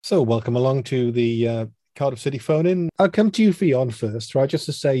So, welcome along to the Cardiff City phone-in. I'll come to you, Fionn, first, right? Just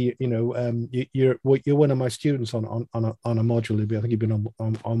to say, you're one of my students on a module. I think you've been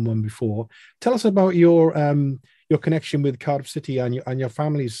on one before. Tell us about your connection with Cardiff City and your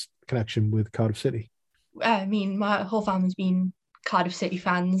family's connection with Cardiff City. I mean, my whole family's been Cardiff City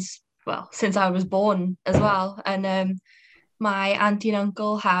fans, well, since I was born as well. And my auntie and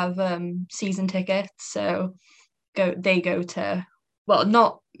uncle have season tickets, so they go to, well,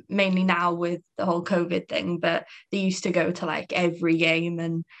 not mainly now with the whole COVID thing, but they used to go to like every game,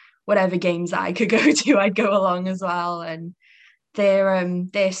 and whatever games I could go to, I'd go along as well. And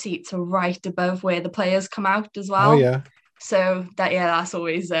their seats are right above where the players come out as Oh well. yeah. So that's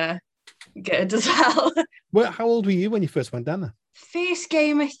always good as well. Well, how old were you when you first went down there? First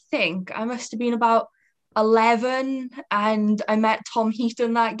game, I think I must have been about 11, and I met Tom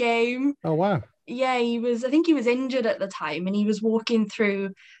Heaton that game. Oh wow. Yeah, I think he was injured at the time, and he was walking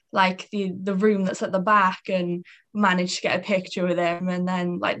through like the room that's at the back, and managed to get a picture with him. And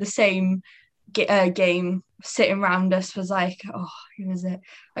then like the same game sitting around us was like, oh, who was it?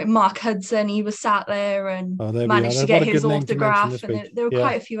 Like Mark Hudson. He was sat there and Oh, there we managed are. to What get a his good name to mention autograph. this And week. there were Yeah,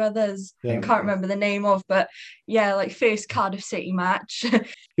 quite a few others I yeah. can't remember the name of, but yeah, like first Cardiff City match.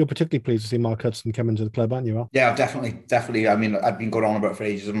 You're particularly pleased to see Mark Hudson come into the club, aren't you, Al? Yeah, definitely. I mean, I've been going on about it for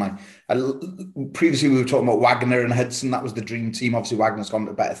ages, haven't I? Previously, we were talking about Wagner and Hudson. That was the dream team. Obviously, Wagner's gone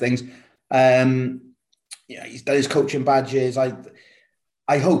to better things. He's done his coaching badges.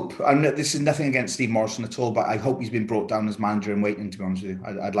 I hope, and this is nothing against Steve Morison at all, but I hope he's been brought down as manager and waiting, to be honest with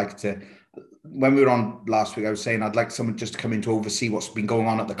you. I'd like to, when we were on last week, I was saying I'd like someone just to come in to oversee what's been going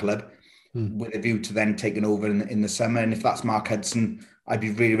on at the club with a view to then taking over in the summer. And if that's Mark Hudson, I'd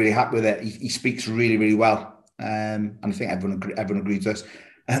be really, really happy with it. He speaks really, really well. And I think everyone agrees with us.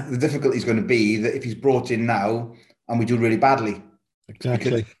 The difficulty is going to be that if he's brought in now and we do really badly.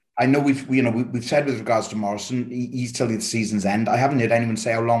 Exactly. Because I know we've said with regards to Morison, he's till the season's end. I haven't heard anyone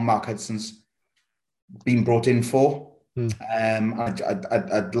say how long Mark Hudson's been brought in for.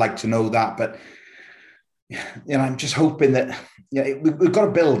 I'd like to know that, but I'm just hoping that we've got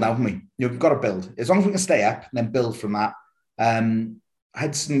to build now, haven't we? We've got to build. As long as we can stay up and then build from that.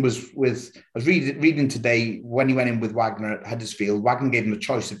 Hudson was I was reading today when he went in with Wagner at Huddersfield. Wagner gave him a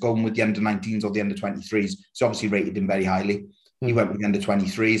choice of going with the under-19s or the under-23s. So obviously rated him very highly. He went with the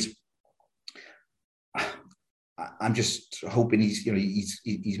under-23s. I'm just hoping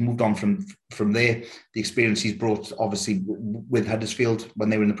he's moved on from there. The experience he's brought, obviously, with Huddersfield when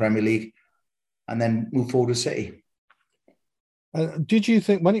they were in the Premier League, and then move forward with City. Did you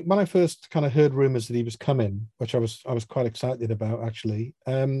think when I first kind of heard rumours that he was coming, which I was quite excited about actually?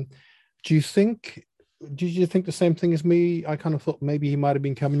 Did you think the same thing as me? I kind of thought maybe he might have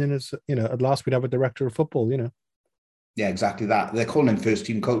been coming in as at last we'd have a director of football. Yeah, exactly that. They're calling him first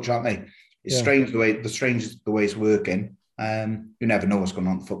team coach, aren't they? It's strange the way it's working. You never know what's going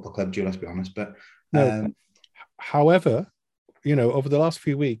on at the football club, do you? Let's be honest. But no. However, over the last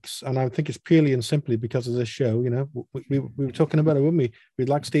few weeks, and I think it's purely and simply because of this show. We were talking about it, weren't we? We'd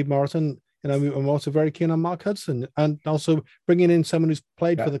like Steve Morison. I'm also very keen on Mark Hudson, and also bringing in someone who's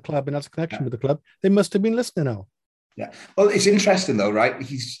played for the club and has a connection with the club. They must have been listening now. Yeah. Well, it's interesting though, right?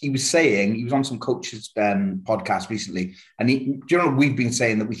 He was saying, he was on some coaches podcast recently, and we've been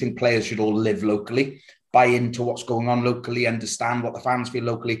saying that we think players should all live locally, buy into what's going on locally, understand what the fans feel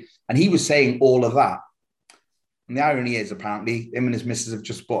locally. And he was saying all of that. And the irony is, apparently, him and his missus have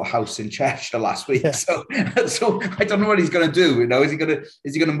just bought a house in Cheshire last week. Yeah. So I don't know what he's going to do. Is he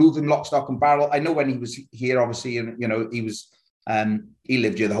going to move them lock, stock, and barrel? I know when he was here, obviously, and he was. He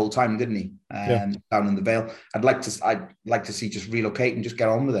lived here the whole time, didn't he? Down in the Vale. I'd like to see just relocate and just get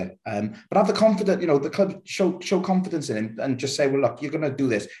on with it. But have the confidence, the club show confidence in him and just say, well, look, you're going to do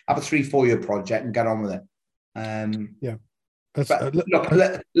this. Have a 3-4 year project and get on with it. But look,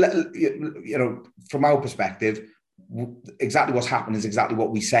 from our perspective, exactly what's happened is exactly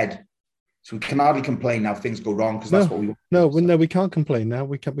what we said. So we can hardly complain now. Things go wrong because that's what we want. No, we can't complain now.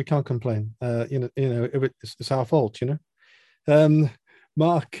 We can't complain. It's our fault.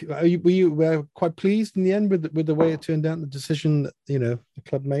 Mark, were you quite pleased in the end with the way it turned out, the decision that the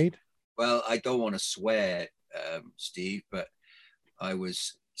club made? Well, I don't want to swear, Steve, but I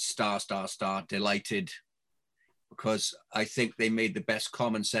was star delighted because I think they made the best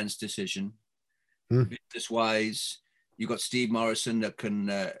common sense decision. Business wise, you got Steve Morison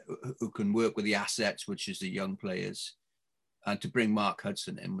who can work with the assets, which is the young players, and to bring Mark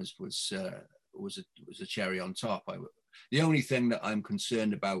Hudson in was a cherry on top. The only thing that I'm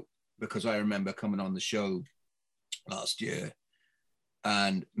concerned about, because I remember coming on the show last year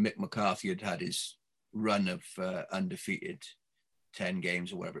and Mick McCarthy had his run of undefeated, 10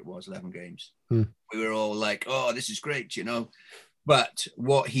 games or whatever it was, 11 games. Hmm. We were all like, oh, this is great, you know. But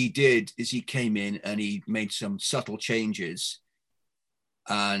what he did is he came in and he made some subtle changes,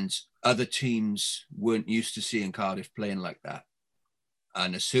 and other teams weren't used to seeing Cardiff playing like that.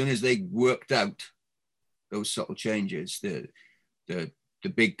 And as soon as they worked out those subtle changes, the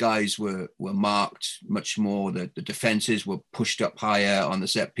big guys were marked much more. The defenses were pushed up higher on the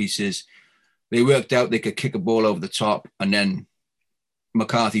set pieces. They worked out they could kick a ball over the top, and then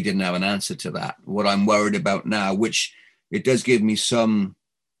McCarthy didn't have an answer to that. What I'm worried about now, which it does give me some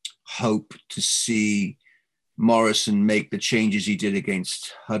hope to see Morrison make the changes he did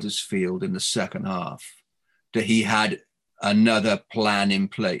against Huddersfield in the second half, that he had another plan in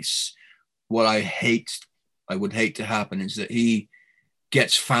place. What I would hate to happen is that he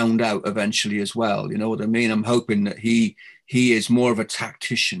gets found out eventually as well. You know what I mean? I'm hoping that he is more of a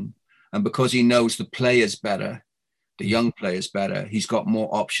tactician, and because he knows the players better, the young players better, he's got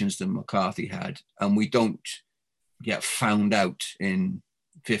more options than McCarthy had, and we don't get found out in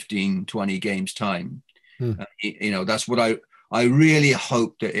 15, 20 games time. You know, that's what I really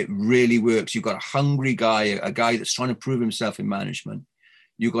hope, that it really works. You've got a hungry guy, a guy that's trying to prove himself in management.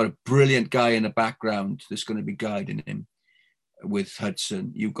 You've got a brilliant guy in the background that's going to be guiding him with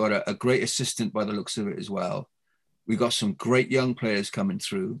Hudson. You've got a great assistant by the looks of it as well. We've got some great young players coming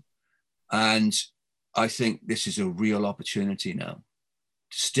through. And I think this is a real opportunity now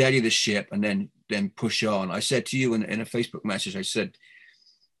to steady the ship and then push on. I said to you in a Facebook message, I said,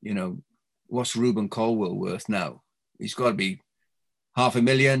 you know, what's Ruben Colwill worth now? He's got to be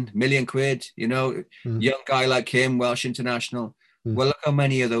 £500,000, £1 million, you know, young guy like him, Welsh international. Well, look how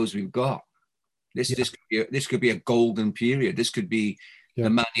many of those we've got. This could be a golden period. This could be the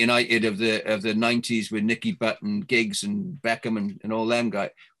Man United of the 90s with Nicky Butt and Giggs and Beckham and all them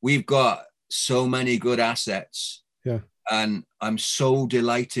guys. We've got so many good assets. Yeah. And I'm so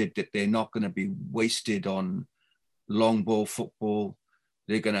delighted that they're not going to be wasted on long ball football.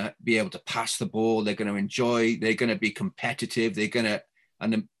 They're going to be able to pass the ball. They're going to enjoy. They're going to be competitive. They're going to,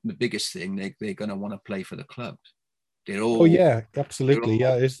 and the biggest thing, they're going to want to play for the club. They're all. Oh yeah, absolutely.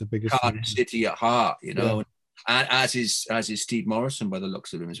 Yeah, it is the biggest. Cardiff City at heart, you know, and as is Steve Morrison by the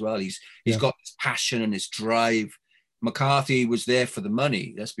looks of him as well. He's got this passion and this drive. McCarthy was there for the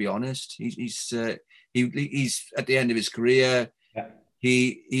money. Let's be honest. He's at the end of his career. Yeah.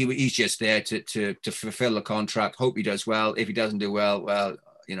 He's just there to fulfill the contract. Hope he does well. If he doesn't do well,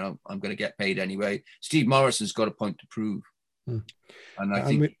 you know, I'm going to get paid anyway. Steve Morrison's got a point to prove, and I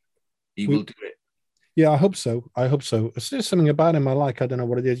think he will do it. Yeah, I hope so. There's something about him I like. I don't know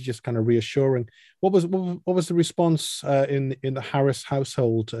what it is. Just kind of reassuring. What was the response in the Harris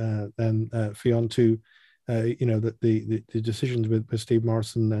household then, Fionn, to you know, the decisions with Steve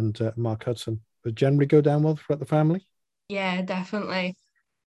Morrison and Mark Hudson? Would generally go down well throughout the family? Yeah, definitely.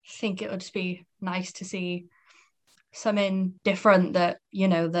 I think it would just be nice to see something different that, you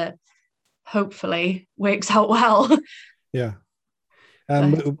know, that hopefully works out well. Yeah. I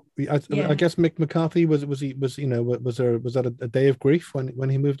guess Mick McCarthy was that a day of grief when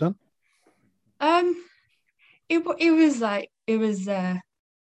he moved on? It was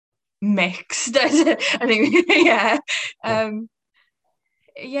mixed. I think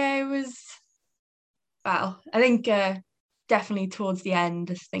it was. Well, I think definitely towards the end,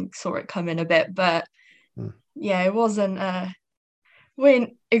 I think saw it come in a bit, but yeah, it wasn't. We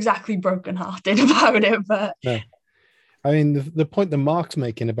weren't exactly brokenhearted about it, but. No. I mean, the point that Mark's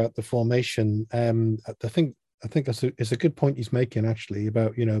making about the formation, I think it's a good point he's making actually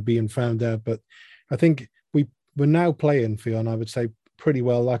about, you know, being found out. But I think we're now playing, Fionn, I would say, pretty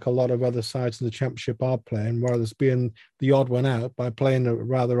well like a lot of other sides in the Championship are playing, rather than being the odd one out by playing a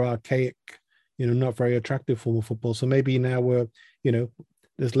rather archaic, you know, not very attractive form of football. So maybe now we're, you know,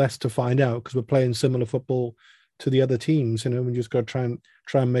 there's less to find out because we're playing similar football to the other teams. You know, we just got to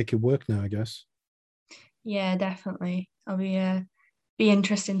try and make it work now, I guess. Yeah, definitely. It'll be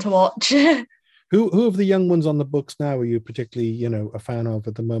interesting to watch. Who of the young ones on the books now are you particularly, you know, a fan of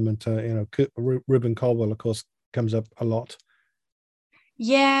at the moment? You know, Ruben Colwill, of course, comes up a lot.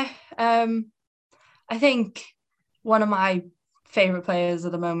 Yeah, I think one of my favourite players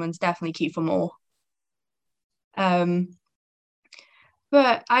at the moment is definitely Kiefer Moore.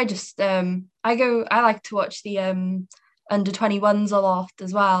 But I just I like to watch the under 21s a lot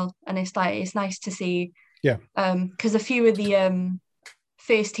as well, and it's nice to see. Yeah. Because a few of the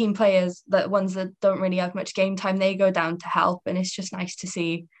first team players, the ones that don't really have much game time, they go down to help, and it's just nice to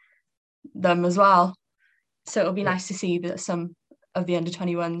see them as well. So it'll be nice to see that some of the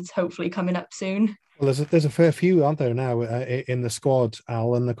under-21s hopefully coming up soon. Well, there's a fair few, aren't there now, in the squad,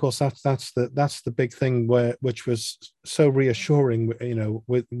 Al? And of course, that's the big thing which was so reassuring,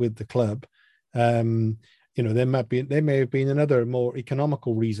 with the club. There may have been another more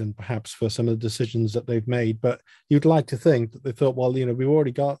economical reason, perhaps, for some of the decisions that they've made. But you'd like to think that they thought, well, we've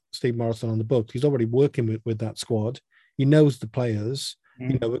already got Steve Morison on the books. He's already working with that squad. He knows the players.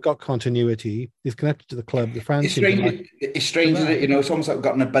 We've got continuity. He's connected to the club. The fans. It's strange, isn't it? It's almost like we've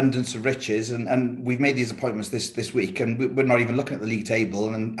got an abundance of riches, and we've made these appointments this week, and we're not even looking at the league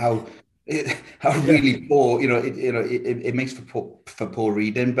table and how really poor. It makes for poor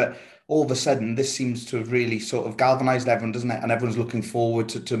reading, but all of a sudden, this seems to have really sort of galvanised everyone, doesn't it? And everyone's looking forward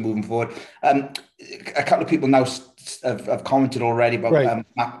to moving forward. A couple of people now have commented already about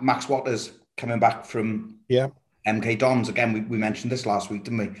Max Watters coming back from MK Dons. Again, we mentioned this last week,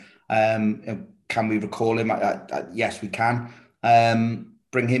 didn't we? Can we recall him? Yes, we can.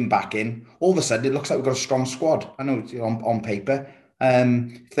 Bring him back in. All of a sudden, it looks like we've got a strong squad. I know it's on paper.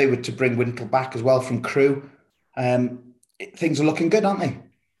 If they were to bring Wintle back as well from Crewe, things are looking good, aren't they?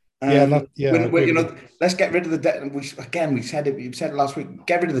 Let's get rid of the dead. We said it. You said it last week.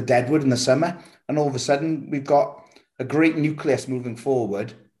 Get rid of the deadwood in the summer, and all of a sudden we've got a great nucleus moving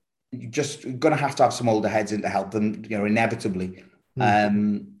forward. You're going to have some older heads in to help them, inevitably.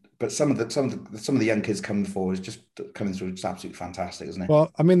 But some of the young kids coming forward is just coming through. It's absolutely fantastic, isn't it? Well,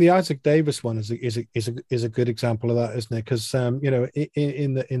 I mean, the Isaac Davis one is a good example of that, isn't it? Because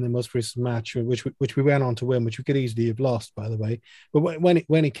in the most recent match, which we went on to win, which we could easily have lost, by the way. But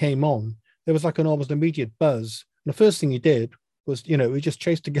when he came on, there was like an almost immediate buzz. And the first thing he did was, he just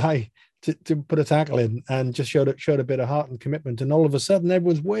chased a guy to put a tackle in and just showed a bit of heart and commitment. And all of a sudden,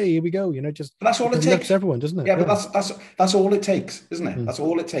 everyone's here we go. But that's all it takes. Everyone, doesn't it? Yeah, but that's all it takes, isn't it? That's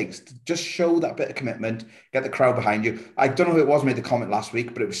all it takes to just show that bit of commitment, get the crowd behind you. I don't know who it was made the comment last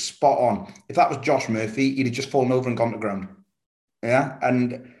week, but it was spot on. If that was Josh Murphy, he'd have just fallen over and gone to ground. Yeah,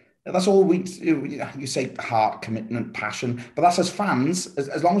 and that's all you say: heart, commitment, passion. But that's as fans,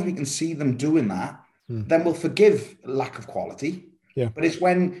 as long as we can see them doing that, then we'll forgive lack of quality. Yeah, but it's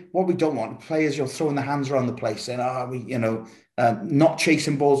when what we don't want players, throwing their hands around the place, saying, not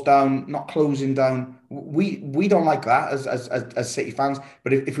chasing balls down, not closing down. We don't like that as City fans.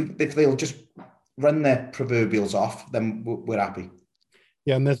 But if they'll just run their proverbials off, then we're happy.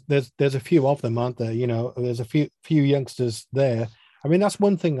 Yeah, and there's a few of them, aren't there? There's a few youngsters there. I mean, that's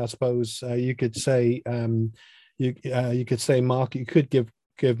one thing I suppose you could say. You could say, Mark, you could give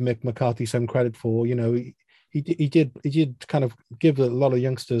Mick McCarthy some credit for. He did kind of give a lot of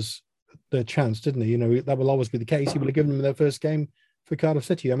youngsters their chance, didn't he? That will always be the case. He would have given them their first game for Cardiff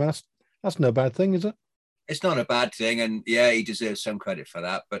City. I mean, that's no bad thing, is it? It's not a bad thing, and he deserves some credit for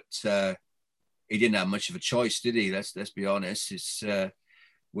that. But he didn't have much of a choice, did he? Let's be honest. It's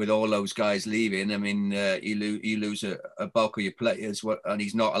with all those guys leaving. I mean, you lose a bulk of your players, and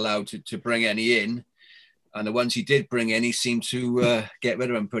he's not allowed to bring any in. And the ones he did bring in, he seemed to get rid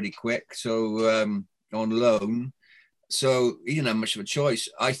of them pretty quick. So. On loan, so he didn't have much of a choice.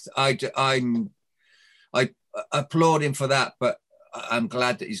 I applaud him for that, but I'm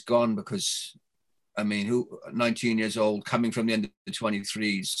glad that he's gone because, I mean, 19 years old, coming from the end of the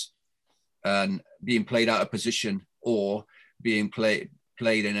 23s, and being played out of position or being played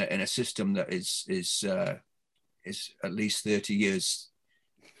in a system that is at least 30 years.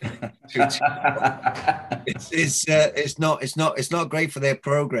 It's not great for their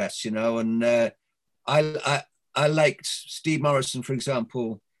progress, and. I liked Steve Morison, for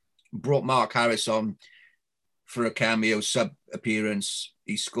example, brought Mark Harris on for a cameo sub appearance.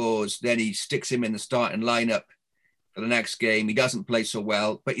 He scores, then he sticks him in the starting lineup for the next game. He doesn't play so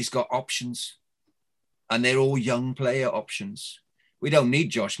well, but he's got options, and they're all young player options. We don't need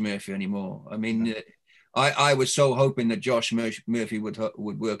Josh Murphy anymore. I mean, I was so hoping that Josh Murphy would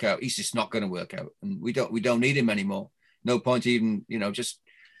work out. He's just not going to work out, and we don't need him anymore. No point even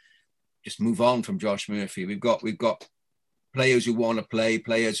just move on from Josh Murphy. We've got players who want to play,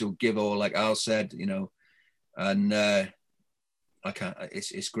 players who give all, like Al said, and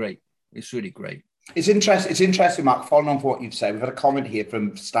it's great. It's really great. It's interesting, Mark, following on for what you've said. We've had a comment here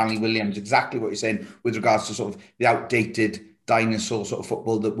from Stanley Williams, exactly what you're saying with regards to sort of the outdated dinosaur sort of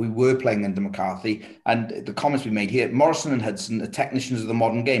football that we were playing under McCarthy. And the comments we made here, Morison and Hudson are technicians of the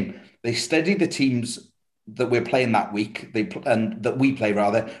modern game. They study the teams that we're playing that week, that we play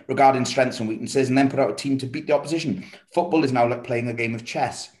rather, regarding strengths and weaknesses, and then put out a team to beat the opposition. Football is now like playing a game of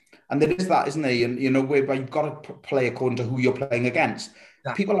chess. And there is that, isn't there? And, whereby you've got to play according to who you're playing against.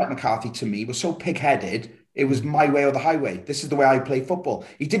 Yeah. People like McCarthy, to me, were so pig-headed. It was my way or the highway. This is the way I play football.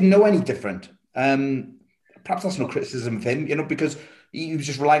 He didn't know any different. perhaps that's no criticism of him, because he was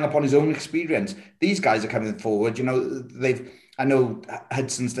just relying upon his own experience. These guys are coming forward, I know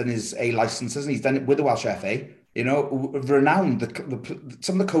Hudson's done his A licenses and he's done it with the Welsh FA, renowned.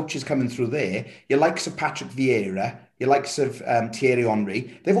 Some of the coaches coming through there, your likes of Patrick Vieira, your likes of Thierry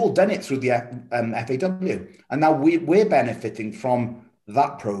Henry, they've all done it through the FAW. And now we're benefiting from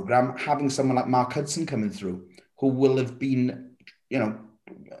that programme, having someone like Mark Hudson coming through, who will have been,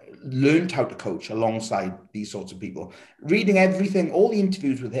 learned how to coach alongside these sorts of people. Reading everything, all the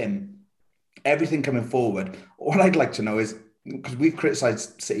interviews with him, everything coming forward, what I'd like to know is, because we've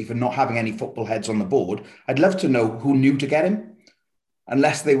criticised City for not having any football heads on the board, I'd love to know who knew to get him,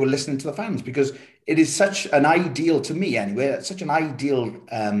 unless they were listening to the fans, because it is such an ideal, to me anyway, it's such an ideal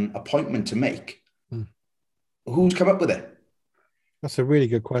appointment to make. Who's come up with it? That's a really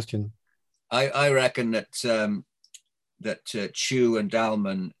good question. I reckon that Chew and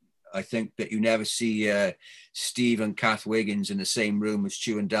Dalman, I think that you never see Steve and Kath Wiggins in the same room as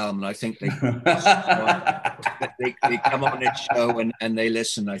Chew and Dalman. I think they come on this show and they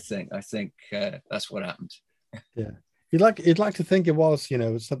listen. I think that's what happened. Yeah, you'd like to think it was,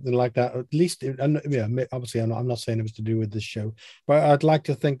 something like that. At least, obviously, I'm not saying it was to do with this show, but I'd like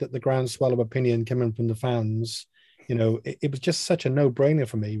to think that the groundswell of opinion coming from the fans, it was just such a no-brainer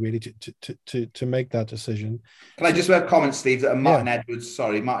for me, really, to make that decision. Can I just make a comment, Steve, that Martin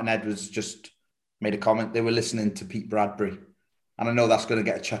Edwards just made a comment. They were listening to Pete Bradbury. And I know that's going to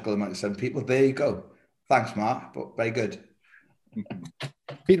get a chuckle among some people. There you go. Thanks, Mark, but very good.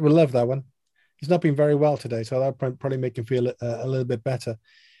 Pete will love that one. He's not been very well today, so that'll probably make him feel a little bit better.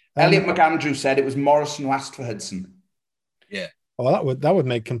 Elliot McAndrew said it was Morrison who asked for Hudson. Yeah. Well, that would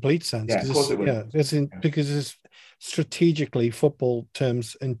make complete sense. Yeah, of course it would. Yeah, because it's strategically, football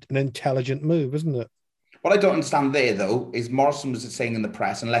terms, an intelligent move, isn't it? What I don't understand there, though, is Morrison was saying in the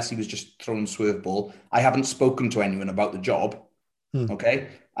press, unless he was just throwing swerve ball, I haven't spoken to anyone about the job. Okay?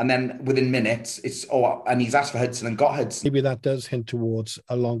 And then within minutes, and he's asked for Hudson and got Hudson. Maybe that does hint towards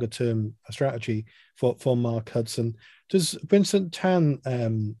a longer term strategy for Mark Hudson. Does Vincent Tan,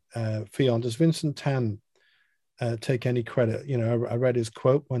 Ffion, take any credit? I read his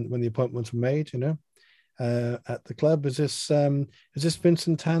quote when the appointments were made, at the club. Is this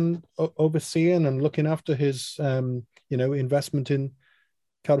Vincent Tan overseeing and looking after his, investment in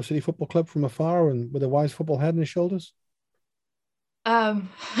Cardiff City Football Club from afar and with a wise football head on his shoulders? I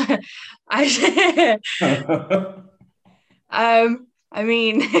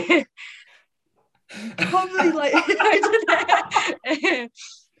mean, probably like I don't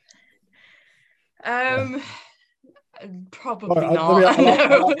know. Probably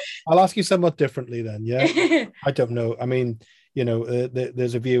not. I'll ask you somewhat differently then. Yeah, I don't know. I mean,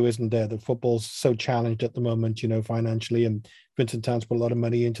 there's a view, isn't there, that football's so challenged at the moment, financially, and Vincent Tan's put a lot of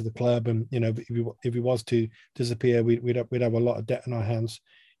money into the club, and if he was to disappear, we'd have a lot of debt in our hands.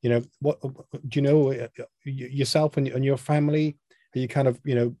 What do yourself and your family? Are you kind of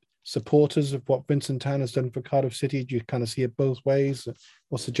supporters of what Vincent Tan has done for Cardiff City? Do you kind of see it both ways?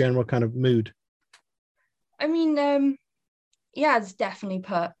 What's the general kind of mood? I mean, it's definitely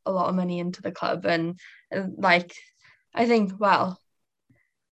put a lot of money into the club, and I think,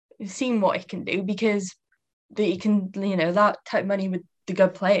 we've seen what it can do, because that type of money with the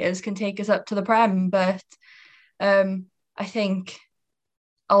good players can take us up to the Prem. But I think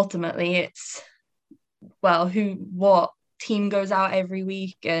ultimately it's what team goes out every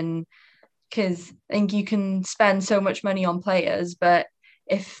week, and because I think you can spend so much money on players, but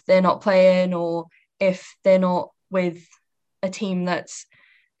if they're not playing, or if they're not with a team that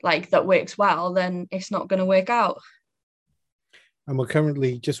works well, then it's not going to work out. And we're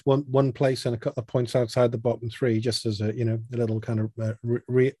currently just one place and a couple of points outside the bottom three, just as a little kind of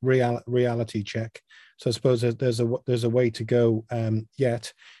reality check. So I suppose there's a way to go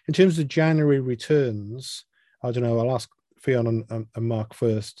yet. In terms of January returns, I don't know. I'll ask Ffion and Mark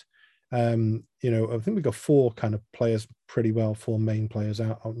first. I think we've got four kind of players pretty well, four main players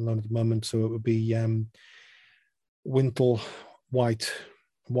out on loan at the moment. So it would be Wintle, White,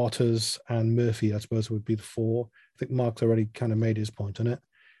 Waters, and Murphy, I suppose, would be the four. I think Mark's already kind of made his point on it.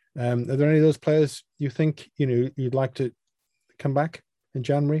 Are there any of those players you think you'd like to come back in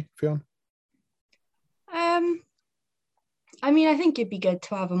January, Ffion? I mean, I think it'd be good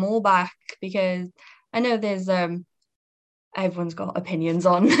to have them all back, because I know there's everyone's got opinions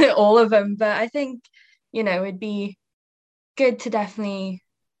on all of them, but I think it'd be good to definitely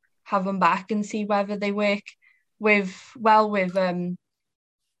have them back and see whether they work with the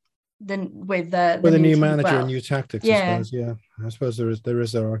new manager and new tactics. Yeah. I suppose there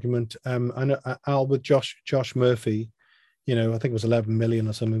is their argument. I know Al, with Josh Murphy, I think it was 11 million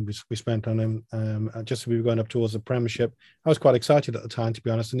or something we spent on him, just as we were going up towards the Premiership. I was quite excited at the time, to be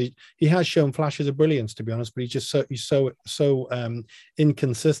honest. And he has shown flashes of brilliance, to be honest, but he's so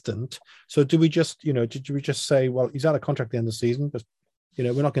inconsistent. So did we just say, well, he's out of contract at the end of the season, but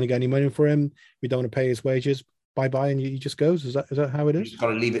we're not going to get any money for him. We don't want to pay his wages. Bye-bye, and he just goes. Is that how it is? He's got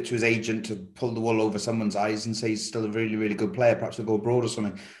to leave it to his agent to pull the wool over someone's eyes and say he's still a really, really good player. Perhaps he'll go abroad or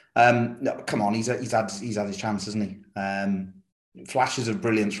something. No, come on, he's had his chance, hasn't he? Flashes of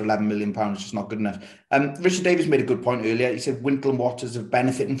brilliance for £11 million is just not good enough. Richard Davis made a good point earlier. He said Wintle and Watters are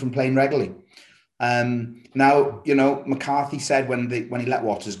benefiting from playing regularly. Now, McCarthy said when he let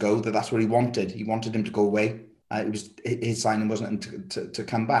Watters go that's what he wanted. He wanted him to go away. It was his signing, wasn't it, to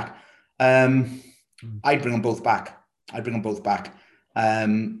come back. I'd bring them both back. I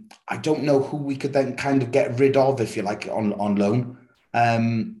don't know who we could then kind of get rid of, if you like, on loan.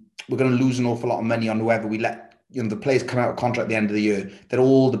 We're going to lose an awful lot of money on whoever we let. The players come out of contract at the end of the year. They're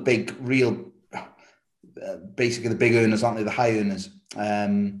all the big, real, basically the big earners, aren't they? The high earners.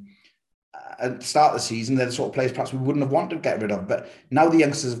 At the start of the season, they're the sort of players perhaps we wouldn't have wanted to get rid of. But now the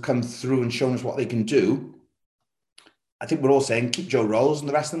youngsters have come through and shown us what they can do. I think we're all saying keep Joe Rolls and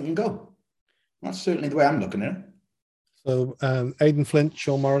the rest of them can go. That's certainly the way I'm looking at it. So Aidan Flint,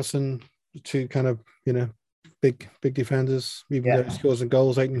 Sean Morrison, two kind of, big defenders, even though he scores and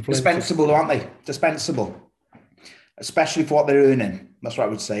goals. Aidan Flint. Dispensable, aren't they? Dispensable. Especially for what they're earning. That's what I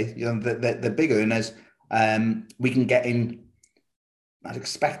would say. The big earners, we can get in. I'd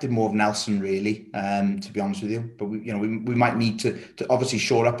expected more of Nelson, really, to be honest with you. But we might need to obviously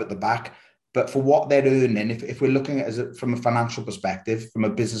shore up at the back. But for what they're earning, if we're looking at it from a financial perspective, from a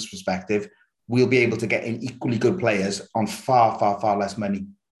business perspective, we'll be able to get in equally good players on far, far, far less money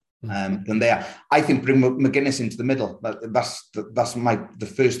than they are. I think bring McGuinness into the middle. That's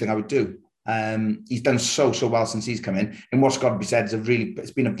the first thing I would do. He's done so well since he's come in. And what's got to be said is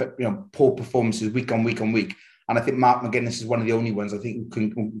it's been poor performances week on week on week. And I think Mark McGuinness is one of the only ones I think who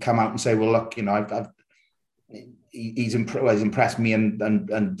can come out and say, well, look, he's impressed me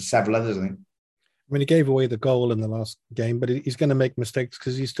and several others, I think. I mean, he gave away the goal in the last game, but he's going to make mistakes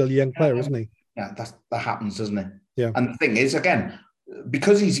because he's still a young player, isn't he? Yeah, that happens, doesn't it? Yeah. And the thing is, again,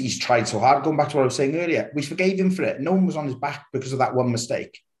 because he's tried so hard, going back to what I was saying earlier, we forgave him for it. No one was on his back because of that one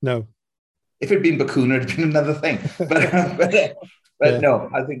mistake. No. If it had been Bacuna, it'd been another thing. But no,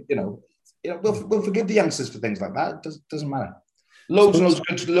 I think, we'll forgive the youngsters for things like that. It doesn't matter. Loads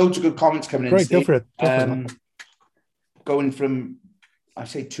of good comments coming in. Great, go for it. Going from, I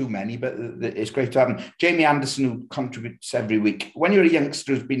say too many, but it's great to have him. Jamie Anderson, who contributes every week. When you're a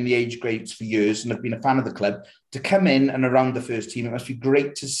youngster who's been in the age grades for years and have been a fan of the club, to come in and around the first team, it must be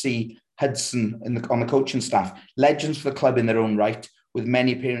great to see Hudson on the coaching staff. Legends for the club in their own right, with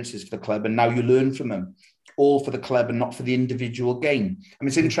many appearances for the club, and now you learn from them. All for the club and not for the individual gain. I mean,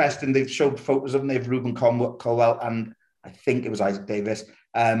 it's interesting. They've showed photos of them. They've Ruben Colwell and I think it was Isaac Davis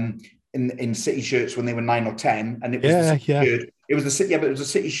in City shirts when they were 9 or 10, and it was shirt. It was but it was a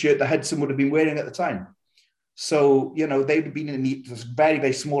City shirt that Hudson would have been wearing at the time. So they'd have been in the very,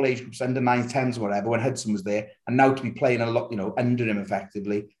 very small age groups, under 9s, 10s, or whatever, when Hudson was there, and now to be playing a lot, under him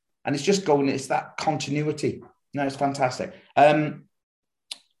effectively, and it's just going. It's that continuity. No, it's fantastic.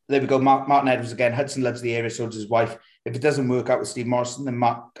 There we go. Martin Edwards again. Hudson loves the area, so does his wife. If it doesn't work out with Steve Morrison, then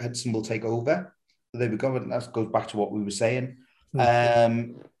Mark Hudson will take over. So there we go. And that goes back to what we were saying.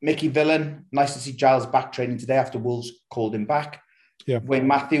 Mickey Villan, nice to see Giles back training today after Wolves called him back. Yeah. Wayne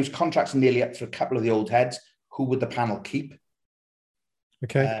Matthews, contracts nearly up for a couple of the old heads. Who would the panel keep?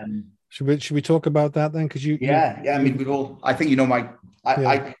 Okay. Should we talk about that then? Because I mean, we've all. I think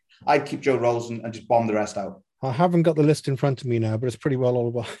I'd keep Joe Rolls and just bomb the rest out. I haven't got the list in front of me now, but it's pretty well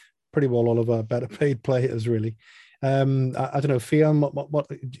all of our better paid players, really. I don't know, Fion, what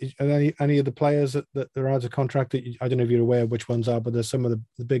are any of the players that are out of contract that I don't know if you're aware of which ones are, but there's some of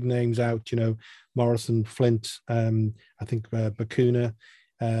the big names out, Morrison, Flint, I think Bacuna,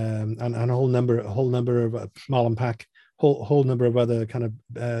 and a whole number of Marlon Pack, whole number of other kind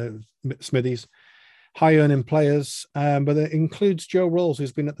of Smithies. High earning players, but it includes Joe Rolls,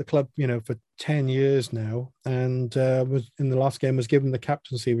 who's been at the club, for 10 years now, and was in the last game was given the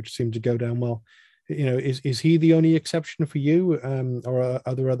captaincy, which seemed to go down well. Is he the only exception for you, or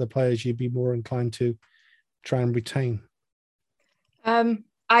are there other players you'd be more inclined to try and retain?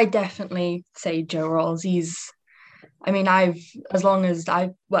 I definitely say Joe Rolls. Say not as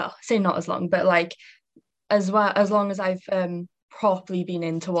long, but like as long as I've properly been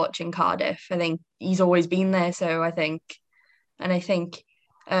into watching Cardiff, I think he's always been there. So I think I don't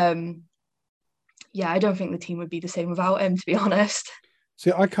think the team would be the same without him, to be honest.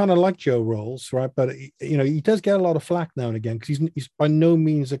 See, I kind of like Joe Rolls, right? But he does get a lot of flack now and again because he's by no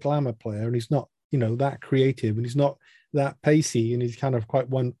means a glamour player, and he's not, that creative, and he's not that pacey, and he's kind of quite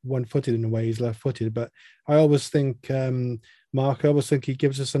one-footed in a way. He's left-footed, but I always think, Mark, I always think he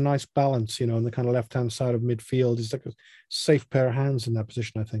gives us a nice balance, on the kind of left-hand side of midfield. He's like a safe pair of hands in that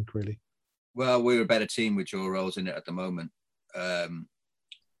position, I think, really. Well, we're a better team with Joe Rolls in it at the moment. In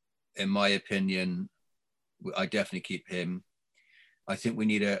my opinion, I definitely keep him. I think we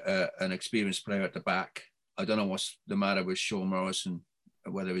need an experienced player at the back. I don't know what's the matter with Sean Morrison,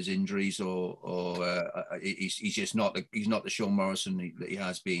 whether it's injuries or he's just not the Sean Morrison that he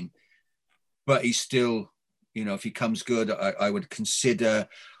has been. But he's still, if he comes good, I would consider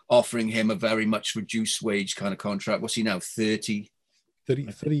offering him a very much reduced wage kind of contract. What's he now? 31,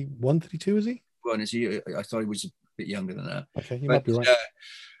 32, is he? Well, is he? I thought he was a bit younger than that. Okay, you might be right.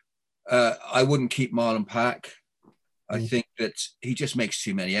 I wouldn't keep Marlon Pack. I think that he just makes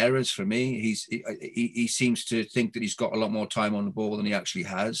too many errors for me. He seems to think that he's got a lot more time on the ball than he actually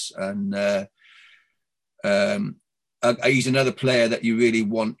has. And he's another player that you really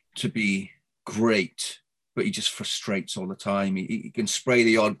want to be great, but he just frustrates all the time. He can spray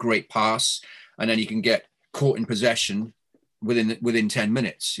the odd great pass, and then he can get caught in possession within 10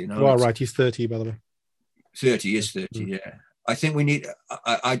 minutes. Well, right. He's 30, by the way. 30, he is 30, yeah. I think we need,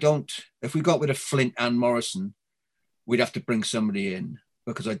 if we got rid of Flint and Morrison, we'd have to bring somebody in,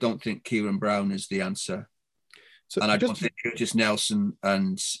 because I don't think Kieran Brown is the answer. So, and I don't think Curtis Nelson,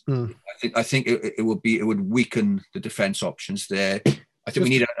 and I think it would weaken the defense options there. I think we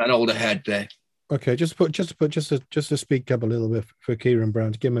need an older head there. Okay, just to speak up a little bit for Kieran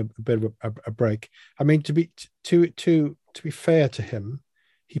Brown, to give him a bit of a break. I mean, to be fair to him,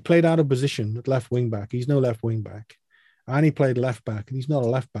 he played out of position at left wing back. He's no left wing back, and he played left back, and he's not a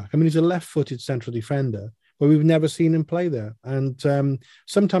left back. I mean, he's a left-footed central defender, but we've never seen him play there. And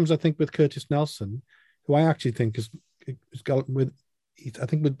sometimes I think with Curtis Nelson, who I actually think I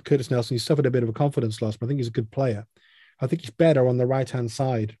think with Curtis Nelson, he suffered a bit of a confidence loss, but I think he's a good player. I think he's better on the right-hand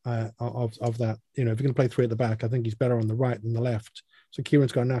side of that. If you're going to play three at the back, I think he's better on the right than the left. So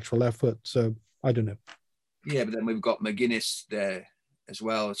Kieran's got a natural left foot. So I don't know. Yeah, but then we've got McGuinness there as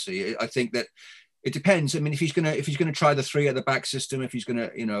well. So I think that it depends. I mean, if he's gonna try the three at the back system, if he's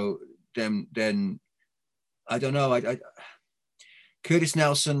gonna, then I don't know. Curtis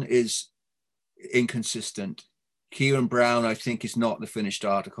Nelson is inconsistent. Kieran Brown, I think, is not the finished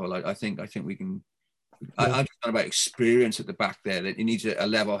article. I think we can. I'm just talking about experience at the back there. That he needs a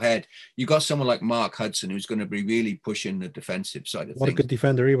level head. You got someone like Mark Hudson who's going to be really pushing the defensive side of things. What a good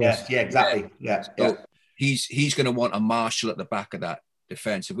defender he was. Yeah, exactly. Yeah. So he's going to want a Marshall at the back of that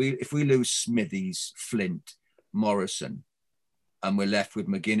defense. If we lose Smithies, Flint, Morrison, and we're left with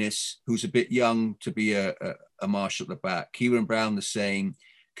McGuinness, who's a bit young to be a Marshall at the back. Kieran Brown the same.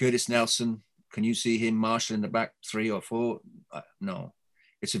 Curtis Nelson, can you see him Marshall in the back 3 or 4? No,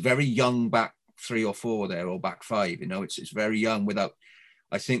 it's a very young back 3 or 4 there, or back 5. It's very young. Without,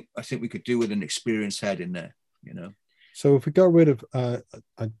 I think we could do with an experienced head in there. So if we got rid of, I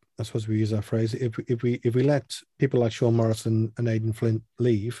suppose we use that phrase. If we let people like Sean Morrison and Aidan Flint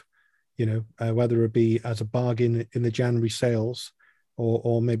leave, whether it be as a bargain in the January sales,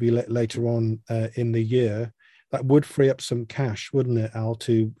 or maybe later on in the year, that would free up some cash, wouldn't it, Al,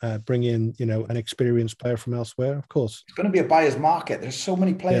 to bring in, an experienced player from elsewhere? Of course. It's going to be a buyer's market. There's so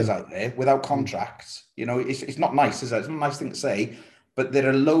many players out there without contracts. It's not nice, is it? It's not a nice thing to say, but there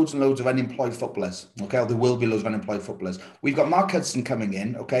are loads and loads of unemployed footballers. Okay, or there will be loads of unemployed footballers. We've got Mark Hudson coming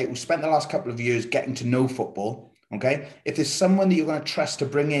in, okay, who spent the last couple of years getting to know football, okay? If there's someone that you're going to trust to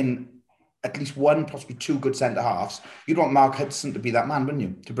bring in at least one, possibly 2 good centre-halves, you'd want Mark Hudson to be that man, wouldn't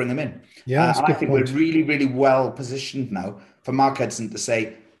you, to bring him in? Yeah, and I think we're really, really well positioned now for Mark Hudson to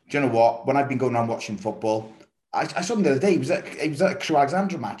say, do you know what, when I've been going around watching football, I saw him the other day, he was at a Crewe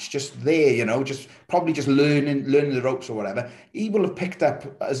Alexandra match, just there, just probably just learning the ropes or whatever. He will have picked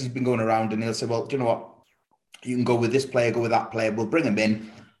up as he's been going around, and he'll say, well, do you know what, you can go with this player, go with that player, we'll bring him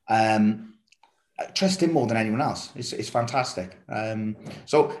in. Trust him more than anyone else. It's fantastic.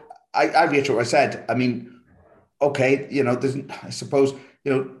 So I reiterate what I said. I mean, okay, I suppose,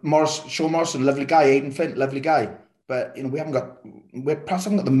 Sean Morrison, lovely guy, Aidan Flint, lovely guy. But, we perhaps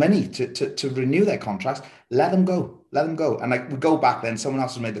haven't got the money to renew their contracts. Let them go. And we go back then, someone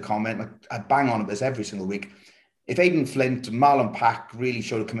else has made the comment, I bang on at this every single week. If Aidan Flint and Marlon Pack really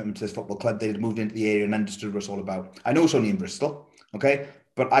showed a commitment to this football club, they'd have moved into the area and understood what it's all about. I know it's only in Bristol, okay?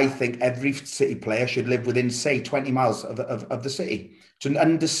 But I think every City player should live within, say, 20 miles of the city to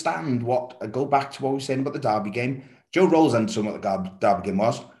understand go back to what we were saying about the Derby game. Joe Rolls understood what the Derby game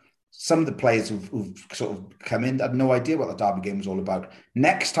was. some of the players who've sort of come in had no idea what the derby game was all about.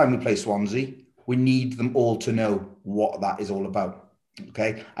 Next time we play Swansea, we need them all to know what that is all about.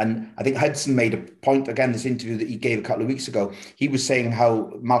 Okay. And I think Hudson made a point, again, this interview that he gave a couple of weeks ago, he was saying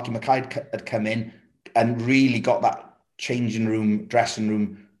how Malky Mackay had come in and really got that changing room, dressing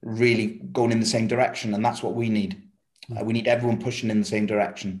room, really going in the same direction. And that's what we need. We need everyone pushing in the same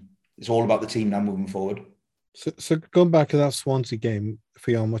direction. It's all about the team now moving forward. So going back to that Swansea game,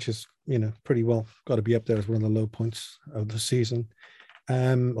 Fionn, which is, pretty well got to be up there as one of the low points of the season,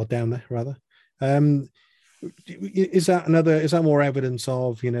 or down there rather. Is that more evidence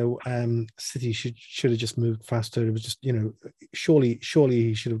of, City should have just moved faster? It was just, surely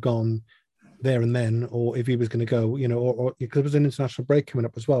he should have gone there and then, or if he was going to go, or because there was an international break coming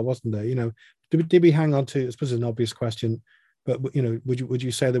up as well, wasn't there? Did we hang on to? I suppose it's an obvious question, but would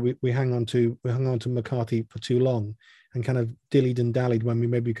you say that we hung on to McCarthy for too long and kind of dillied and dallied when we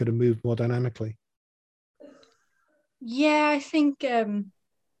maybe could have moved more dynamically? Yeah, I think.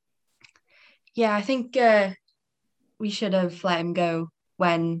 I think we should have let him go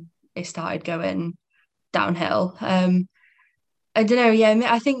when it started going downhill. I don't know. Yeah,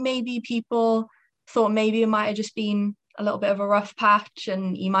 I think maybe people thought maybe it might have just been a little bit of a rough patch,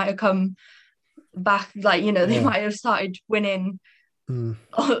 and he might have come back. They might have started winning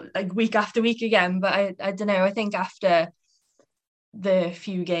like week after week again. But I don't know. I think after the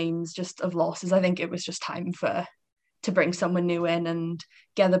few games just of losses, I think it was just time to bring someone new in and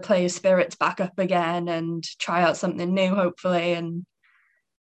get the players' spirits back up again and try out something new, hopefully. And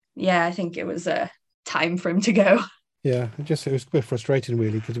yeah, I think it was time for him to go. Yeah, it was a bit frustrating,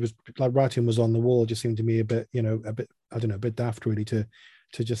 really, because it was like writing was on the wall. It just seemed to me a bit daft, really, to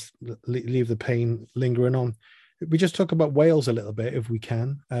just leave the pain lingering on. We just talk about Wales a little bit, if we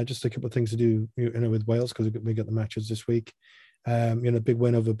can. Just a couple of things to do, with Wales, because we got the matches this week. Big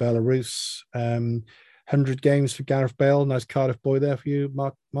win over Belarus. 100 games for Gareth Bale. Nice Cardiff boy there for you,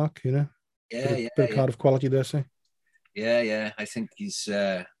 Mark. Bit of Cardiff quality there, say. Yeah. I think he's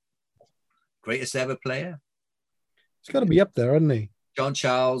greatest ever player. He's got to be up there, hasn't he? John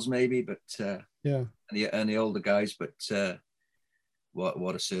Charles, maybe, but yeah, and the older guys, but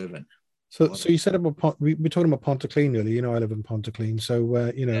what a servant. So you said about we're talking about Pontyclun earlier. I live in Pontyclun, so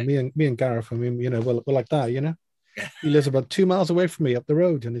me and Gareth. I mean, we're like that. Yeah. He lives about 2 miles away from me up the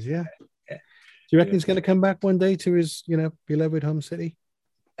road, and yeah. Do you reckon he's going to come back one day to his beloved home city?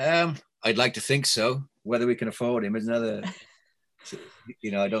 I'd like to think so. Whether we can afford him is another.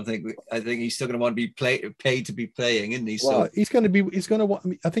 I think he's still going to want to be paid to be playing, isn't he? Well, he's going to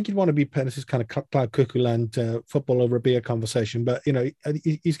want. I think he'd want to be playing. This is kind of Clyde Cuckooland football over a beer conversation, but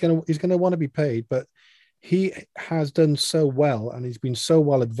he's going to want to be paid. But he has done so well, and he's been so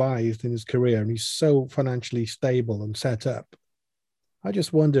well advised in his career, and he's so financially stable and set up. I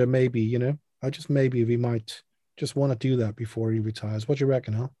just wonder, maybe if he might just want to do that before he retires. What do you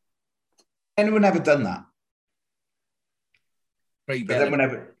reckon, Al? Anyone ever done that? Craig But then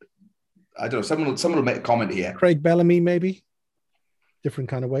whenever, I don't know, someone will make a comment here. Craig Bellamy, maybe different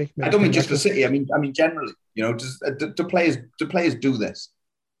kind of way. I don't mean just for City. I mean generally. Just do players do this?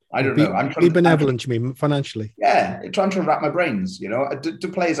 I don't know. Be benevolent, you mean financially? Yeah, trying to wrap my brains. Do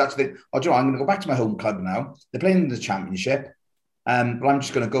players actually think, I'm going to go back to my home club now. They're playing in the Championship, but I'm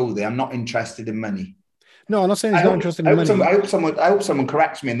just going to go there. I'm not interested in money. No, I'm not saying he's not interested in money. I hope someone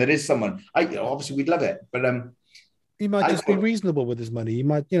corrects me, and there is someone. Obviously we'd love it, but he might just be reasonable with his money. He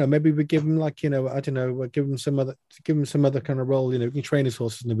might, maybe we give him give him some other kind of role. We can train his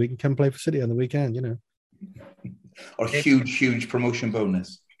horses in the week and come play for City on the weekend. Or a huge promotion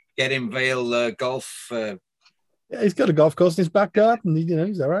bonus. Get him Vale golf. Yeah, he's got a golf course in his back garden.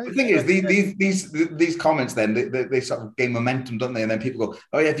 He's all right. The thing is, these comments then they sort of gain momentum, don't they? And then people go,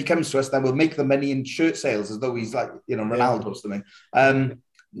 "Oh yeah, if he comes to us, then we'll make the money in shirt sales as though he's like Ronaldo or something."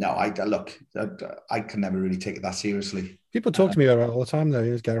 No, I can never really take it that seriously. People talk to me about it all the time, though.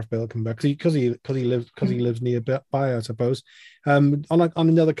 Here's Gareth Bale coming back because he lives nearby, I suppose. On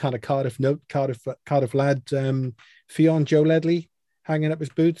another kind of Cardiff note, Cardiff lad, Fionn Joe Ledley hanging up his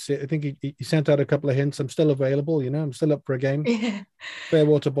boots. I think he sent out a couple of hints. I'm still available. I'm still up for a game. Yeah.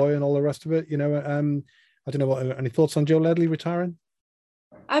 Fairwater boy and all the rest of it. I don't know any thoughts on Joe Ledley retiring.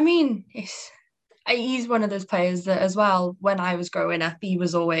 I mean, he's one of those players that, as well, when I was growing up, he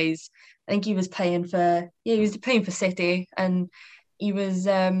was always, I think he was playing for City, and he was,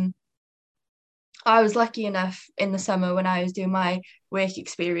 I was lucky enough in the summer when I was doing my work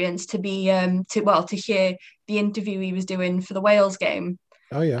experience to be, to hear the interview he was doing for the Wales game.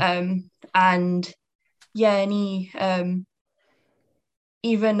 Oh yeah. And he,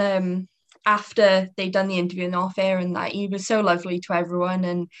 even after they'd done the interview in off air and that, he was so lovely to everyone,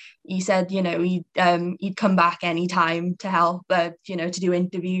 and he said, you know, he'd come back anytime to help, you know, to do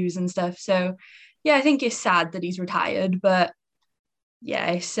interviews and stuff. So yeah, I think it's sad that he's retired, but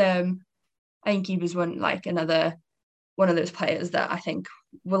yeah, it's I think he was another one of those players that I think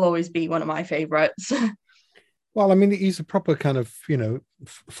will always be one of my favourites. Well, I mean, he's a proper kind of, you know,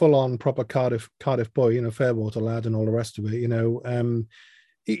 full-on proper Cardiff boy, you know, Fairwater lad and all the rest of it, you know.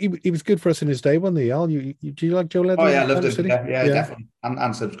 He was good for us in his day, wasn't he, Al? Do you like Joe Ledley? Oh, yeah, I loved him. Yeah, definitely.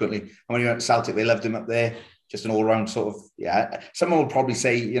 And subsequently. And when he went to Celtic, they loved him up there. Just an all-round sort of, yeah. Someone will probably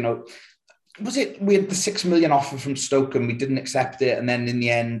say, you know, we had the 6 million offer from Stoke and we didn't accept it. And then in the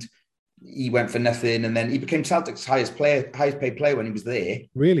end, he went for nothing. And then he became Celtic's highest paid player when he was there.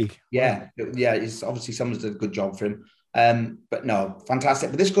 Really? Yeah. Wow. Yeah. It's obviously someone's done a good job for him. But no, fantastic.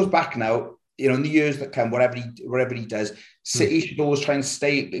 But this goes back now. You know, in the years that come, whatever he does, City should always try and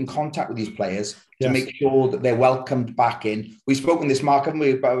stay in contact with these players to make sure that they're welcomed back in. We've spoken this, Mark, haven't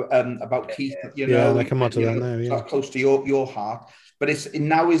we, about Keith? You know, I come on to that now. Yeah, that's close to your heart. But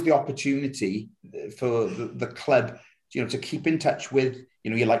now is the opportunity for the club, you know, to keep in touch with,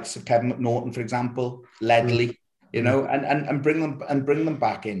 you know, your likes of Kevin McNaughton, for example, Ledley, you know, and bring them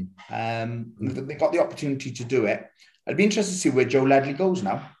back in. They got the opportunity to do it. I'd be interested to see where Joe Ledley goes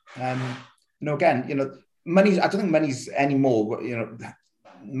now. You know, again, you know, I don't think money's anymore. You know,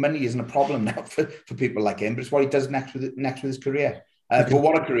 money isn't a problem now for people like him, but it's what he does next with his career. But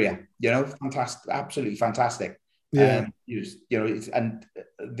what a career, you know, fantastic, absolutely fantastic. Yeah, you know, and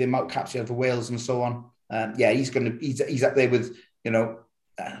the amount of caps he had for Wales and so on. Yeah, he's up there with, you know,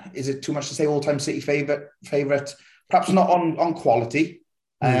 is it too much to say all-time City favourite? Perhaps not on quality,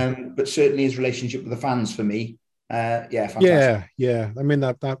 but certainly his relationship with the fans for me. Yeah, fantastic. Yeah. I mean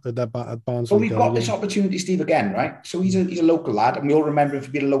that Barnes. But we've got this opportunity, Steve, again, right? So he's a local lad, and we all remember him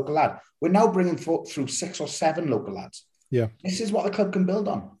for being a local lad. We're now bringing through 6 or 7 local lads. Yeah, this is what the club can build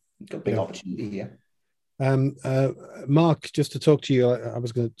on. We've got a big opportunity here. Mark, just to talk to you, I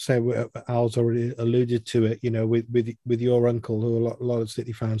was going to say, Al's already alluded to it. You know, with your uncle, who a lot of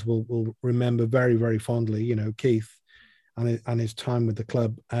City fans will remember very, very fondly. You know, Keith and his time with the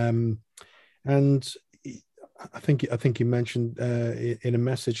club. And I think you mentioned in a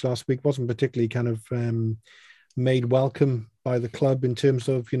message last week, wasn't particularly kind of made welcome by the club in terms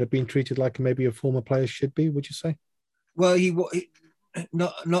of, you know, being treated like maybe a former player should be. Would you say? Well, he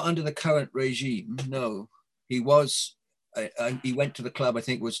not under the current regime. No, he was. He went to the club. I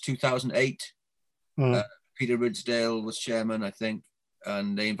think it was 2008. Peter Ridsdale was chairman, I think,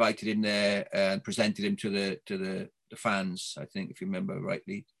 and they invited him there and presented him to the fans. I think, if you remember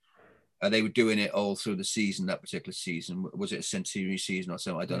rightly. They were doing it all through the season, that particular season. Was it a centenary season or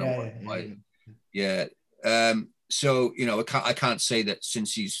something? I don't know why. Yeah. So, you know, I can't say that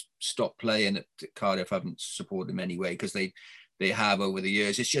since he's stopped playing at Cardiff, I haven't supported him anyway, because they have over the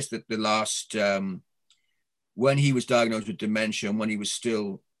years. It's just that the last, when he was diagnosed with dementia and when he was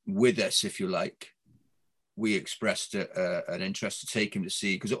still with us, if you like, we expressed an interest to take him to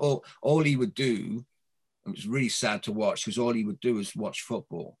see, because all he would do, it was really sad to watch, because all he would do is watch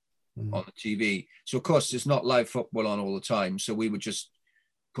football on the TV. So of course there's not live football on all the time, so we would just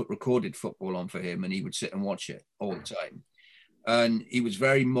put recorded football on for him and he would sit and watch it all the time. And he was a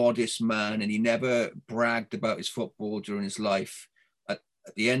very modest man, and he never bragged about his football during his life. At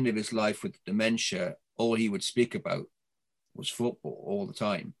the end of his life with dementia, all he would speak about was football all the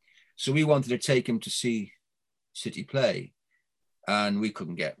time. So we wanted to take him to see City play, and we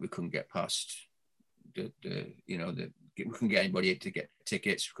couldn't get past we couldn't get anybody to get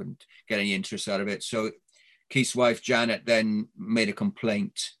tickets. We couldn't get any interest out of it. So Keith's wife, Janet, then made a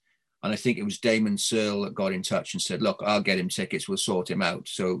complaint. And I think it was Damon Searle that got in touch and said, look, I'll get him tickets. We'll sort him out.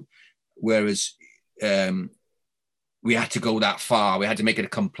 So whereas we had to go that far, we had to make it a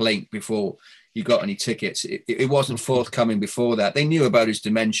complaint before he got any tickets. It wasn't forthcoming before that. They knew about his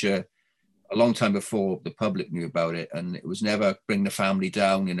dementia a long time before the public knew about it. And it was never bring the family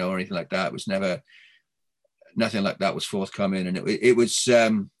down, you know, or anything like that. It was never... Nothing like that was forthcoming, and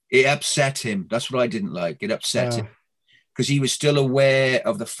it upset him. That's what I didn't like. It upset him because he was still aware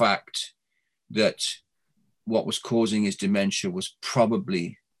of the fact that what was causing his dementia was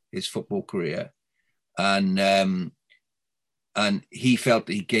probably his football career, and he felt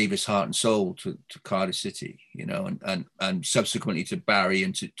that he gave his heart and soul to Cardiff City, you know, and subsequently to Barry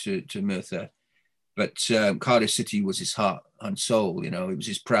and to Merthyr. But Cardiff City was his heart and soul, you know. It was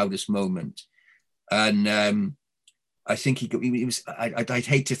his proudest moment. And I think he was. I'd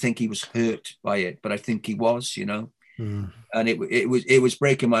hate to think he was hurt by it, but I think he was, you know. And it was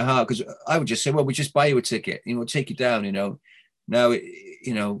breaking my heart, because I would just say, well, we just buy you a ticket, you know, we'll take you down, you know. Now,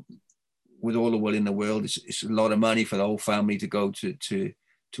 you know, with all the will in the world. It's a lot of money for the whole family to go to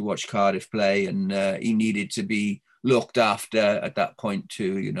watch Cardiff play, and he needed to be looked after at that point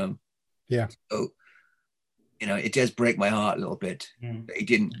too, you know. Yeah. So, you know, it does break my heart a little bit that he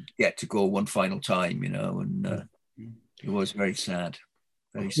didn't get to go one final time, you know, and it was very sad.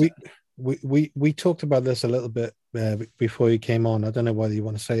 Very sad. We talked about this a little bit before you came on. I don't know whether you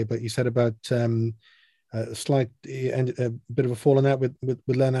want to say, but you said about a slight a bit of a falling out with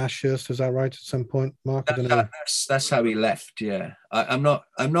Len Ashurst. Is that right? At some point, Mark? I don't know. That's how he left. Yeah, I'm not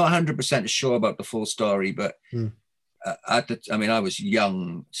 100% sure about the full story, but I was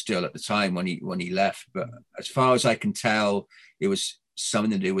young still at the time when he left. But as far as I can tell, it was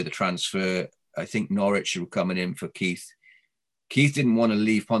something to do with the transfer. I think Norwich were coming in for Keith. Keith didn't want to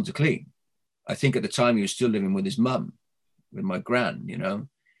leave Pontyclun. I think at the time he was still living with his mum, with my gran, you know.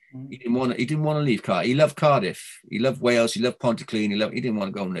 He didn't want to leave Cardiff. He loved Cardiff. He loved Wales. He loved Pontyclun. He didn't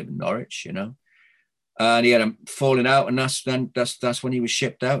want to go and live in Norwich, you know. And he had a falling out, and that's when he was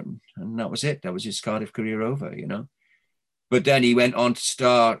shipped out, and that was it. That was his Cardiff career over, you know. But then he went on to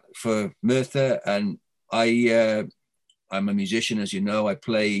start for Merthyr, and I'm a musician, as you know. I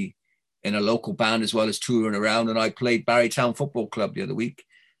play in a local band as well as touring around, and I played Barrytown Football Club the other week.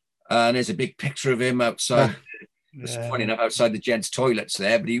 And there's a big picture of him outside. It's funny enough outside the gents' toilets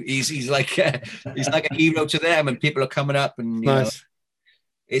there, but he's like a hero to them, and people are coming up, and you know,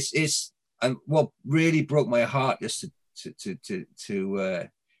 it's and what really broke my heart just when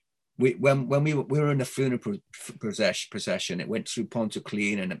we were in the funeral procession, it went through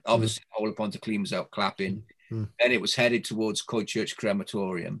Pontyclun, and obviously the whole of Pontyclun was out clapping, and it was headed towards Coedchurch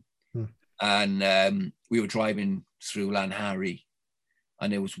Crematorium, and we were driving through Lanharry,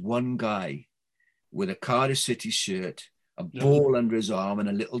 and there was one guy with a Cardiff City shirt, a ball under his arm, and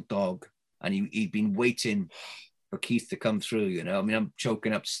a little dog. And he'd been waiting for Keith to come through, you know. I mean, I'm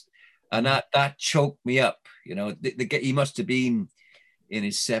choking up. And that choked me up, you know. He must have been in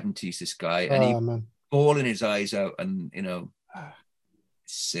his 70s, this guy. And he bawling his eyes out. And, you know,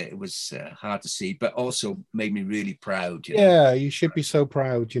 it was hard to see, but also made me really proud. You know? You should be so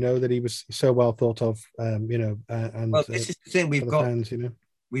proud, you know, that he was so well thought of, you know. And well, this is the thing. We've got fans, you know.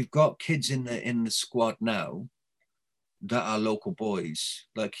 We've got kids in the squad now that are local boys,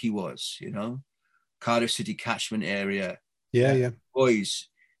 like he was, you know, Cardiff City catchment area. Yeah. Boys,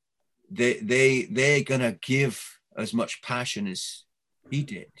 they're gonna give as much passion as he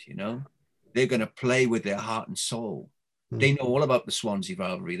did, you know. They're gonna play with their heart and soul. They know all about the Swansea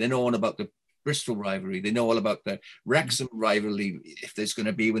rivalry. They know all about the Bristol rivalry. They know all about the Wrexham rivalry, if there's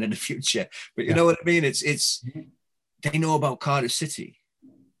gonna be one in the future. But you know what I mean? It's they know about Cardiff City.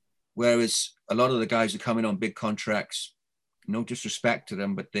 Whereas a lot of the guys are coming on big contracts, no disrespect to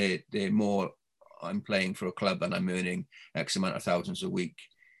them, but they're more, I'm playing for a club and I'm earning X amount of thousands a week.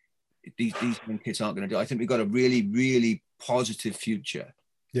 These young kids aren't going to do. I think we've got a really, really positive future.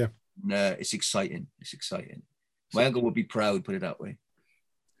 Yeah. And, it's exciting. It's exciting. My uncle would be proud, put it that way.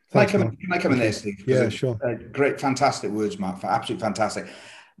 Can I come in there, Steve? Yeah, sure. Great, fantastic words, Mark. Absolutely fantastic.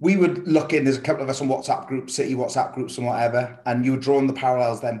 We would look in, there's a couple of us on WhatsApp groups, City WhatsApp groups and whatever, and you were drawing the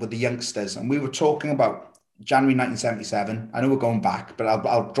parallels then with the youngsters. And we were talking about January 1977. I know we're going back, but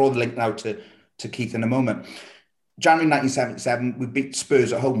I'll draw the link now to Keith in a moment. January 1977, we beat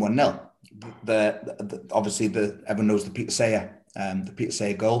Spurs at home 1-0. Obviously, everyone knows the Peter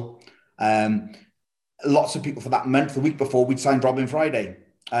Sayer goal. Lots of people for that month. The week before, we'd signed Robin Friday.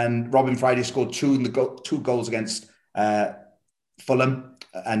 And Robin Friday scored two goals against Fulham.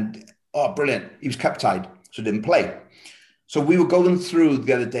 And brilliant, he was cup tied, so didn't play. So we were going through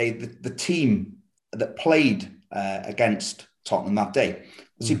the other day the team that played against Tottenham that day.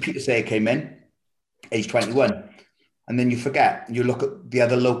 See, Peter Sayer came in, age 21, and then you forget, you look at the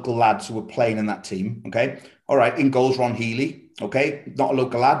other local lads who were playing in that team. Okay, all right, in goals, Ron Healy. Okay, not a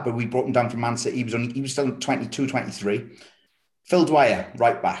local lad, but we brought him down from Man City. He was still 22, 23. Phil Dwyer,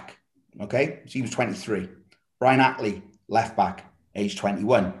 right back. Okay, so he was 23. Brian Ackley, left back, age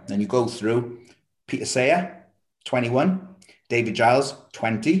 21. Then you go through Peter Sayer, 21, David Giles,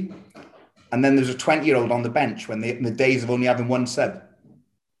 20. And then there's a 20-year-old on the bench in the days of only having one sub.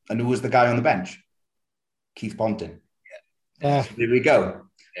 And who was the guy on the bench? Keith Ponting. So there we go.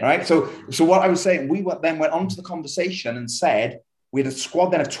 Yeah. Right. So what I was saying, we went on to the conversation and said we had a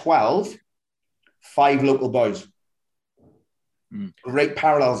squad then of 12, 5 local boys. Great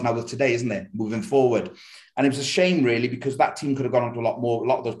parallels now with today, isn't it? Moving forward. And it was a shame, really, because that team could have gone on to a lot more. A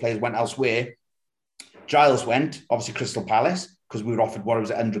lot of those players went elsewhere. Giles went, obviously, Crystal Palace, because we were offered,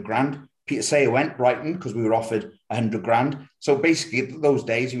 100 grand. Peter Sayer went, Brighton, because we were offered 100 grand. So basically, those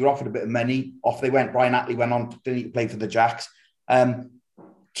days, you were offered a bit of money. Off they went. Brian Ackley went on to play for the Jacks. 2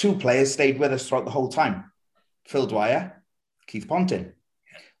 two players stayed with us throughout the whole time. Phil Dwyer, Keith Ponting.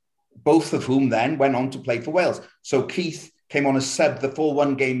 Both of whom then went on to play for Wales. So Keith came on as sub the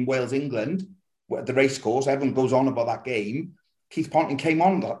 4-1 game Wales-England at the racecourse. Everyone goes on about that game. Keith Ponting came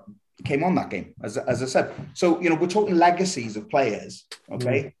on that game as a sub. So, we're talking legacies of players,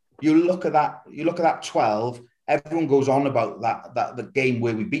 okay? You look at that 12, everyone goes on about that the game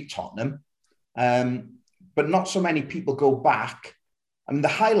where we beat Tottenham. But not so many people go back. I mean, the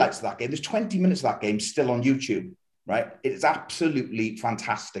highlights of that game, there's 20 minutes of that game still on YouTube. Right, it's absolutely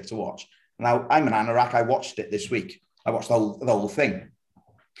fantastic to watch. Now, I'm an Anorak. I watched it this week. I watched the whole thing,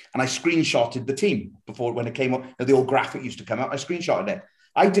 and I screenshotted the team before when it came up. The old graphic used to come up. I screenshotted it.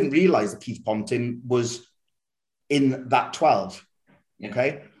 I didn't realise that Keith Ponting was in that 12.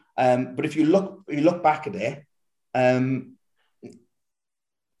 Okay, but if you look back at it,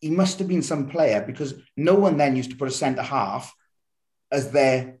 he must have been some player, because no one then used to put a centre half as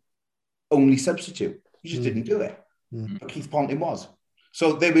their only substitute. You just didn't do it. But Keith Ponting was.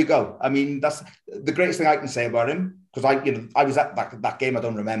 So there we go. I mean, that's the greatest thing I can say about him, because I was at that game. I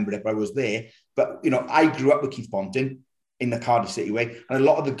don't remember it, but I was there. But I grew up with Keith Ponting in the Cardiff City way, and a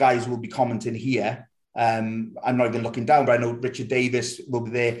lot of the guys will be commenting here. I'm not even looking down, but I know Richard Davis will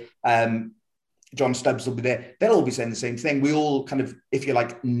be there. John Stubbs will be there. They'll all be saying the same thing. We all kind of, if you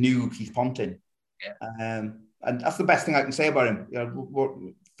like, knew Keith Ponting. Yeah. And that's the best thing I can say about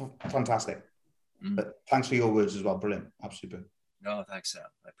him. Fantastic. But thanks for your words as well. Brilliant. Absolutely. No, thanks, Sam.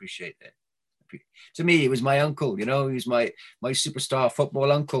 I appreciate that. To me, it was my uncle, he was my superstar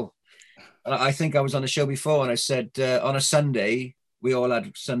football uncle. And I think I was on the show before, and I said on a Sunday, we all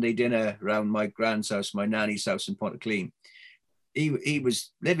had Sunday dinner around my grand's house, my nanny's house in Pontyclun. He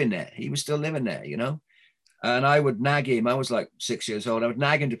was living there. He was still living there, And I would nag him. I was like 6 years old. I would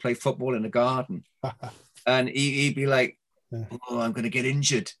nag him to play football in the garden. And he'd be like, oh, I'm going to get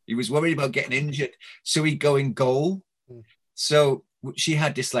injured. He was worried about getting injured. So he'd go in goal. So she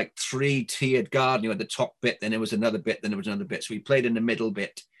had this like 3-tiered garden. You had the top bit, then there was another bit, then there was another bit. So he played in the middle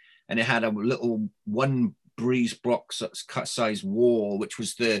bit, and it had a little one breeze block size wall, which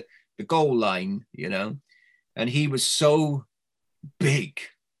was the goal line, And he was so big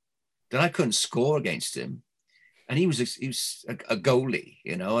that I couldn't score against him. And he was a goalie,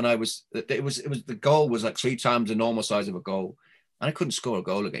 and the goal was like 3 times the normal size of a goal. And I couldn't score a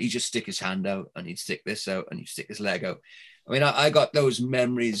goal again. He'd just stick his hand out, and he'd stick this out, and he'd stick his leg out. I mean, I got those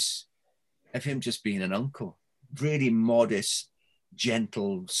memories of him just being an uncle, really modest,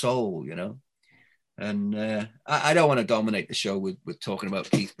 gentle soul, And I don't want to dominate the show with talking about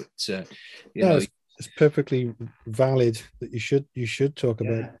Keith, but it's perfectly valid that you should talk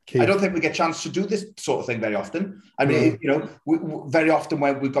about Keith. I don't think we get a chance to do this sort of thing very often. I mean, very often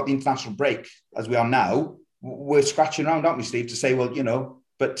when we've got the international break, as we are now, we're scratching around, aren't we, Steve, to say, well,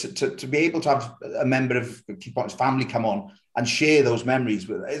 but to be able to have a member of Keith Ponting's family come on and share those memories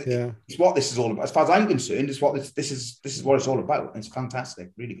with, it's what this is all about. As far as I'm concerned, it's what this is what it's all about. It's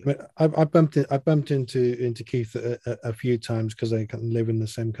fantastic, really good. I bumped into Keith a few times because they live in the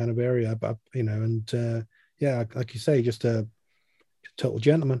same kind of area, but like you say, just a total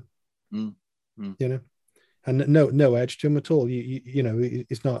gentleman, and no edge to him at all.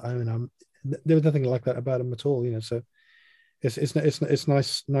 It's not. I mean, there was nothing like that about him at all. So it's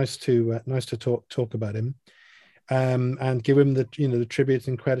nice to talk about him. And give him the tribute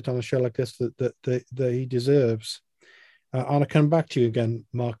and credit on a show like this that he deserves. I'll come back to you again,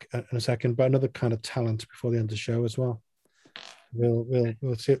 Mark, in a second, but another kind of talent before the end of the show as well. We'll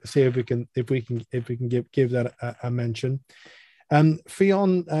see if we can give that a mention.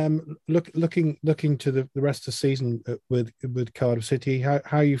 Fionn, looking to the rest of the season with Cardiff City, how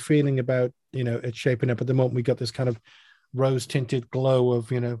are you feeling about it shaping up at the moment? We got this kind of rose-tinted glow of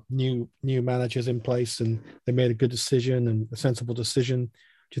new managers in place, and they made a good decision and a sensible decision. Do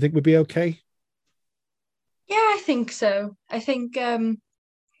you think we'd be okay? Yeah, I think so. I think the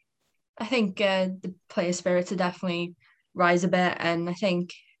player spirits are definitely rise a bit, and I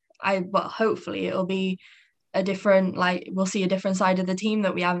think hopefully it'll be a different, we'll see a different side of the team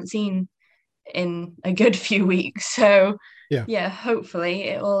that we haven't seen in a good few weeks. So yeah, hopefully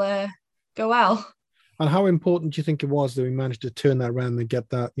it will go well. And how important do you think it was that we managed to turn that around and get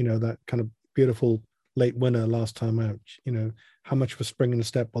that, that kind of beautiful late winner last time out? How much of a spring in the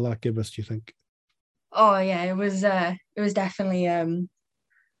step will that give us, do you think? Oh yeah, it was definitely a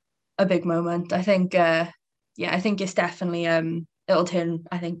big moment. I think I think it's definitely it'll turn.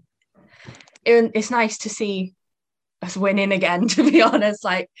 I think it's nice to see us winning again, to be honest.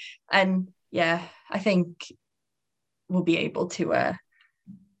 I think we'll be able to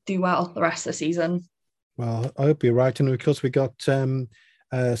do well the rest of the season. Well, I hope you're right. And of course, we got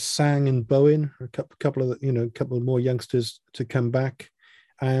Sang and Bowen, a couple of more youngsters to come back.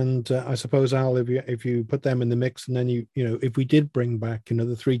 And I suppose, Al, if you put them in the mix, and then if we did bring back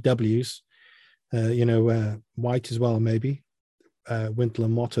the three W's, White as well, maybe Wintle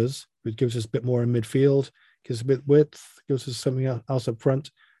and Motters, which gives us a bit more in midfield, gives us a bit width, gives us something else up front.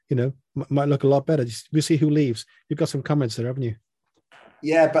 Might look a lot better. We'll see who leaves. You've got some comments there, haven't you?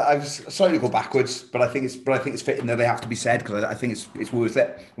 Yeah, but I was sorry to go backwards, but I think it's fitting that they have to be said, because I think it's worth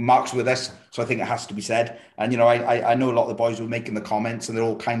it. Mark's with us, so I think it has to be said. And I know a lot of the boys were making the comments, and they're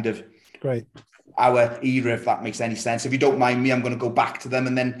all kind of great. Our era, if that makes any sense. If you don't mind me, I'm going to go back to them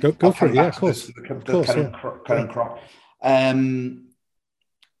and then go for it. Yeah, of course. The current crop.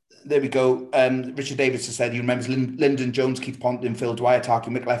 There we go. Richard Davis has said he remembers Lyndon Jones, Keith Ponting, Phil Dwyer,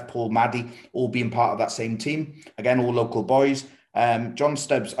 Tarky Micklef, Paul Maddy, all being part of that same team. Again, all local boys. John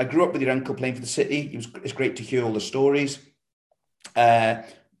Stubbs, I grew up with your uncle playing for the City. It's great to hear all the stories. Mike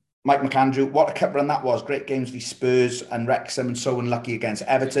McAndrew, what a cup run that was. Great games for Spurs and Wrexham, and so unlucky against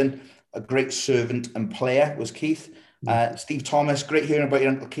Everton. A great servant and player was Keith. Steve Thomas, great hearing about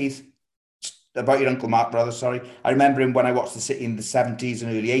your Uncle Keith. About your Uncle Mark, brother, sorry. I remember him when I watched the City in the 70s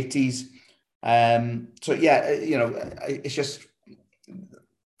and early 80s. So, yeah, it's just...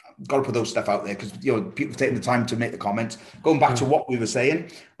 got to put those stuff out there, because people taking the time to make the comments. Going back to what we were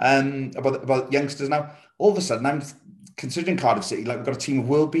saying about youngsters now, all of a sudden I'm considering Cardiff City like we've got a team of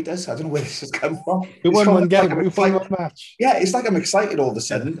world beaters. I don't know where this has come from. We won one game, we won one match. Yeah, it's like I'm excited all of a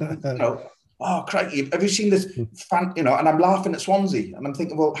sudden. Oh crikey! Have you seen this fan? And I'm laughing at Swansea, and I'm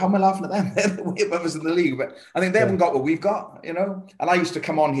thinking, well, how am I laughing at them? They're the way above us in the league, but I think they haven't got what we've got. And I used to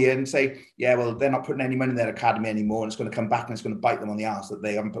come on here and say, yeah, well, they're not putting any money in their academy anymore, and it's going to come back and it's going to bite them on the arse that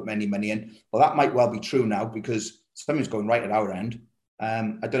they haven't put any money in. Well, that might well be true now, because something's going right at our end.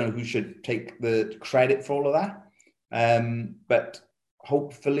 I don't know who should take the credit for all of that, but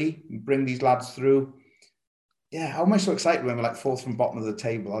hopefully bring these lads through. Yeah, how am I so excited when we're like fourth from bottom of the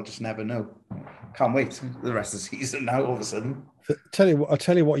table? I'll just never know. Can't wait the rest of the season now. All of a sudden, I'll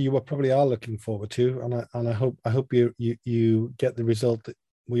tell you what you probably are looking forward to, and I hope you get the result that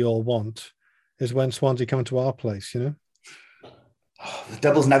we all want, is when Swansea come to our place. The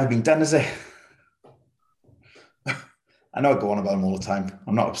double's never been done, has it? I know I go on about them all the time.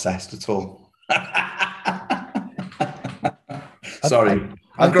 I'm not obsessed at all. Sorry.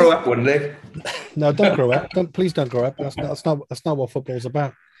 I'll grow up one day. No, don't grow up. Please don't grow up. That's not what football's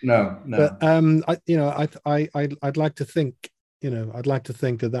about. No. But I'd like to think,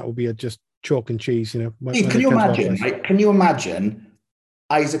 that would be a just chalk and cheese. Can you imagine? Can you imagine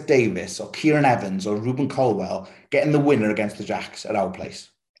Isaac Davis or Kieran Evans or Ruben Colwell getting the winner against the Jacks at our place?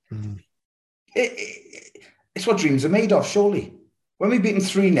 Mm. It's what dreams are made of, surely. When we beat them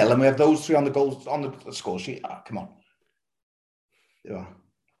 3-0 and we have those three on the score sheet, come on. Yeah.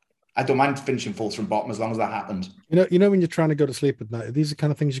 I don't mind finishing fourth from bottom as long as that happens. When you're trying to go to sleep at night, these are the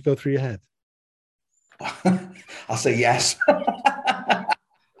kind of things that go through your head. I'll say yes.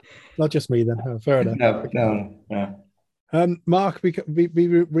 Not just me then. Oh, fair enough. No. Mark, we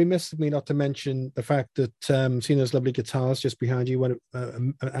remiss of me not to mention the fact that seeing those lovely guitars just behind you,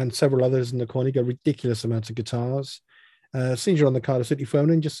 and several others in the corner, you got ridiculous amounts of guitars. Seeing you're on the Cardiff City phone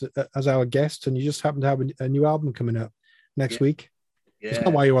in just as our guest, and you just happen to have a new album coming out next week. Yeah. It's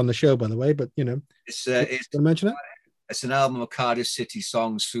not why you're on the show, by the way, but it's mention it. It's an album of Cardiff City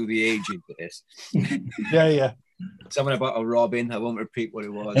songs through the ages. It is. Yeah. Something about a robin. I won't repeat what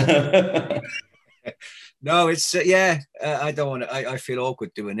it was. No, it's I don't want to. I feel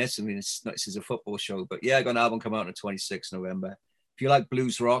awkward doing this. I mean, this is a football show, but yeah, I got an album come out on the 26th November. If you like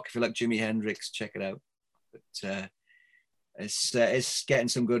blues rock, if you like Jimi Hendrix, check it out. But it's getting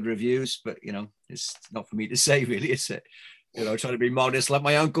some good reviews, but it's not for me to say, really, is it? Trying to be modest like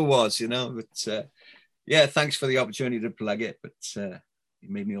my uncle was, But thanks for the opportunity to plug it. But you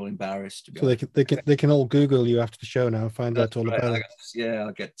made me all embarrassed. To be honest. They can all Google you after the show now and find out all about it.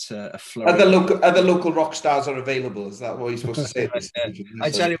 I'll get a flurry. Other local rock stars are available. Is that what you're supposed to say? I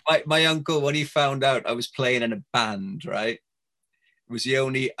tell you, my uncle, when he found out I was playing in a band, right, it was the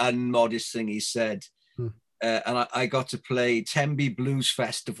only unmodest thing he said. And I got to play Tenby Blues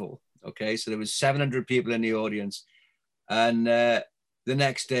Festival. Okay, so there was 700 people in the audience. And the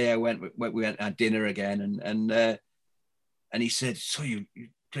next day we went at dinner again, and he said, "So you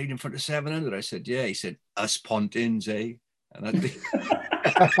played in front of 700?" I said, "Yeah." He said, "Us Pontins, eh?" And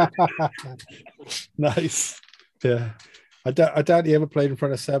nice. Yeah. I doubt he ever played in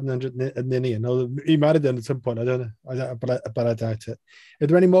front of 700 at Ninian. No, he might have done at some point. I don't know. But I doubt it. Are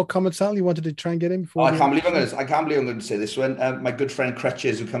there any more comments, Al, you wanted to try and get in before? I can't believe I'm going to say this one. My good friend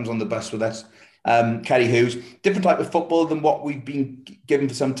Crutches, who comes on the bus with us, Kerry Hughes, different type of football than what we've been given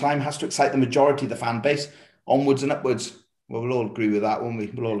for some time, has to excite the majority of the fan base, onwards and upwards. Well, we'll all agree with that, won't we?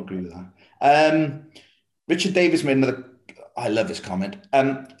 We'll all agree with that. Richard Davis made another, I love this comment.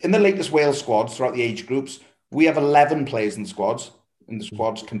 In the latest Wales squads throughout the age groups, we have 11 players in the squads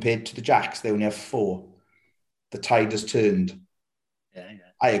compared to the Jacks. They only have 4. The tide has turned. Yeah.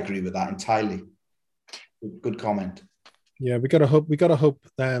 I agree with that entirely. Good comment. Yeah, we got to hope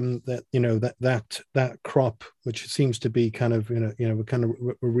that that crop, which seems to be kind of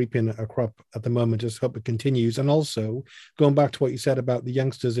we're reaping a crop at the moment. Just hope it continues. And also going back to what you said about the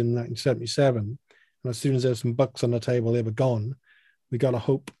youngsters in 1977, and as soon as there's some bucks on the table, they were gone. We got to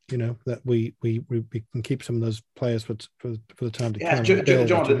hope that we can keep some of those players for the time to come.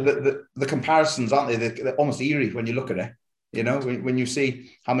 John, the comparisons, aren't they? They're almost eerie when you look at it. When you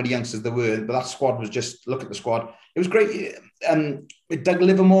see how many youngsters there were, but that squad was just, look at the squad. It was great. With Doug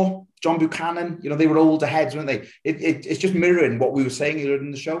Livermore, John Buchanan, they were older heads, weren't they? It's just mirroring what we were saying earlier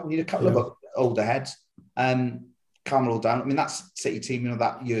in the show. We need a couple of older heads. Calm it all down. I mean, that's City team,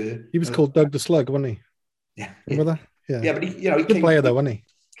 that year. He was called Doug the Slug, wasn't he? Yeah. Remember that? Yeah. Yeah, but he good came player though, wasn't he?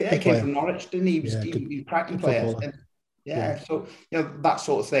 Yeah, he came from Norwich, didn't he? He was a cracking player. So that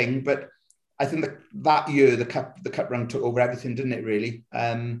sort of thing. But I think that year the cup run took over everything, didn't it? Really.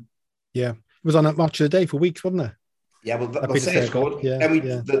 Yeah, it was on that match of the day for weeks, wasn't it? Yeah, well, they'll say it's good. Yeah, then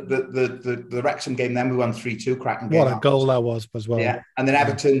the Wrexham game, then we won 3-2, cracking game. What a goal that was as well. Yeah, and then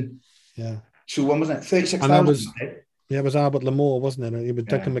Everton. Yeah. 2-1, wasn't it? 36,000. Yeah, it was Albert Lamore, wasn't it? It was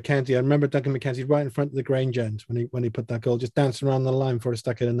Duncan McKenzie. I remember Duncan McKenzie right in front of the Grange end when he put that goal, just dancing around the line before he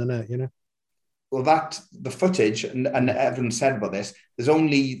stuck it in the net, Well, the footage, and everyone said about this, the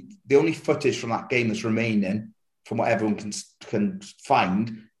only footage from that game that's remaining, from what everyone can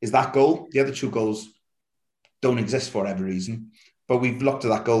find, is that goal. The other 2 goals don't exist for whatever reason. But we've looked at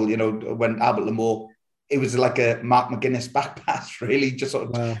that goal, when Albert Lamore, it was like a Mark McGuinness back pass, really, just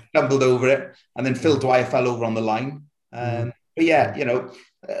sort of stumbled over it. And then Phil Dwyer fell over on the line. But yeah,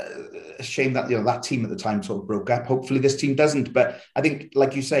 a shame that, that team at the time sort of broke up. Hopefully this team doesn't. But I think,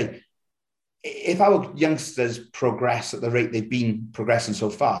 like you say, if our youngsters progress at the rate they've been progressing so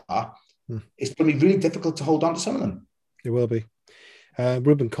far, it's going to be really difficult to hold on to some of them. It will be.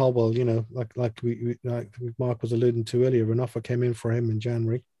 Ruben Caldwell, like Mark was alluding to earlier, an offer came in for him in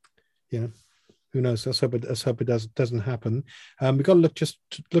January. Who knows? Let's hope it doesn't happen. We've got to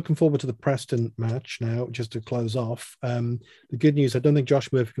looking forward to the Preston match now, just to close off. The good news, I don't think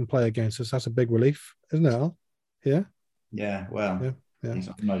Josh Murphy can play against us. That's a big relief, isn't it, Al? Yeah? Yeah, well, yeah.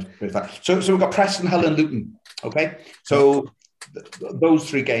 So we've got Preston, Hull and Luton, okay? So those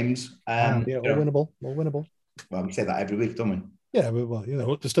 3 games. All winnable. All winnable. Well, we say that every week, don't we? Yeah, well,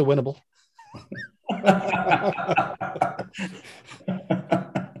 they're still winnable.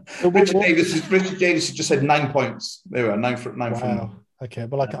 Richard Davis just said 9 points. There we are, 9 from 9. Wow. Okay,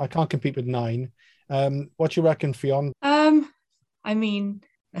 well, I can't compete with 9. What do you reckon, Fionn? I mean,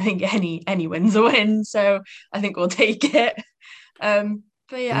 I think any win's a win, so I think we'll take it. But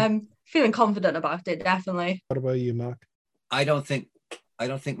yeah, I'm feeling confident about it, definitely. What about you, Mark? I don't think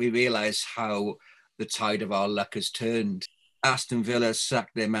we realise how the tide of our luck has turned. Aston Villa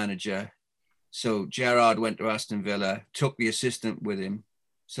sacked their manager, so Gerrard went to Aston Villa, took the assistant with him.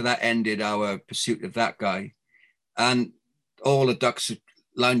 So that ended our pursuit of that guy, and all the ducks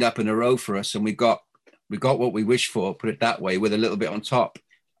lined up in a row for us, and we got what we wished for. Put it that way, with a little bit on top.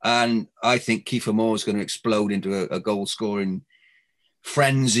 And I think Kiefer Moore is going to explode into a goal scoring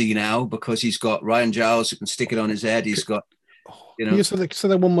frenzy now, because he's got Ryan Giles who can stick it on his head. He's got, Can you say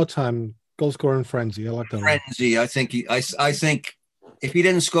that one more time? Goal scoring frenzy. I like that. Frenzy. I think if he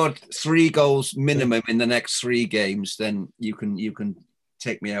didn't score 3 goals minimum in the next 3 games, then you can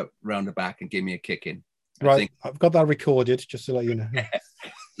take me out round the back and give me a kick in. I've got that recorded, just to let you know.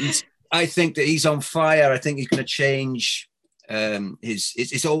 I think that he's on fire. I think he's going to change.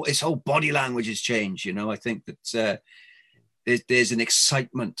 His whole body language has changed. I think that there's an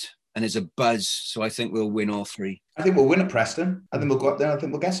excitement and there's a buzz. So I think we'll win all 3. I think we'll win at Preston. I think we'll go up there. I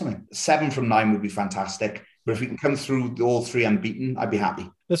think we'll get something. 7 from 9 would be fantastic. But if we can come through all 3 unbeaten, I'd be happy.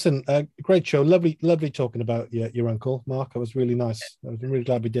 Listen, great show. Lovely talking about your uncle, Mark. It was really nice. I was really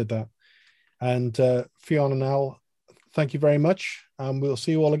glad we did that. And Fionn and Al, thank you very much. And we'll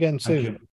see you all again soon.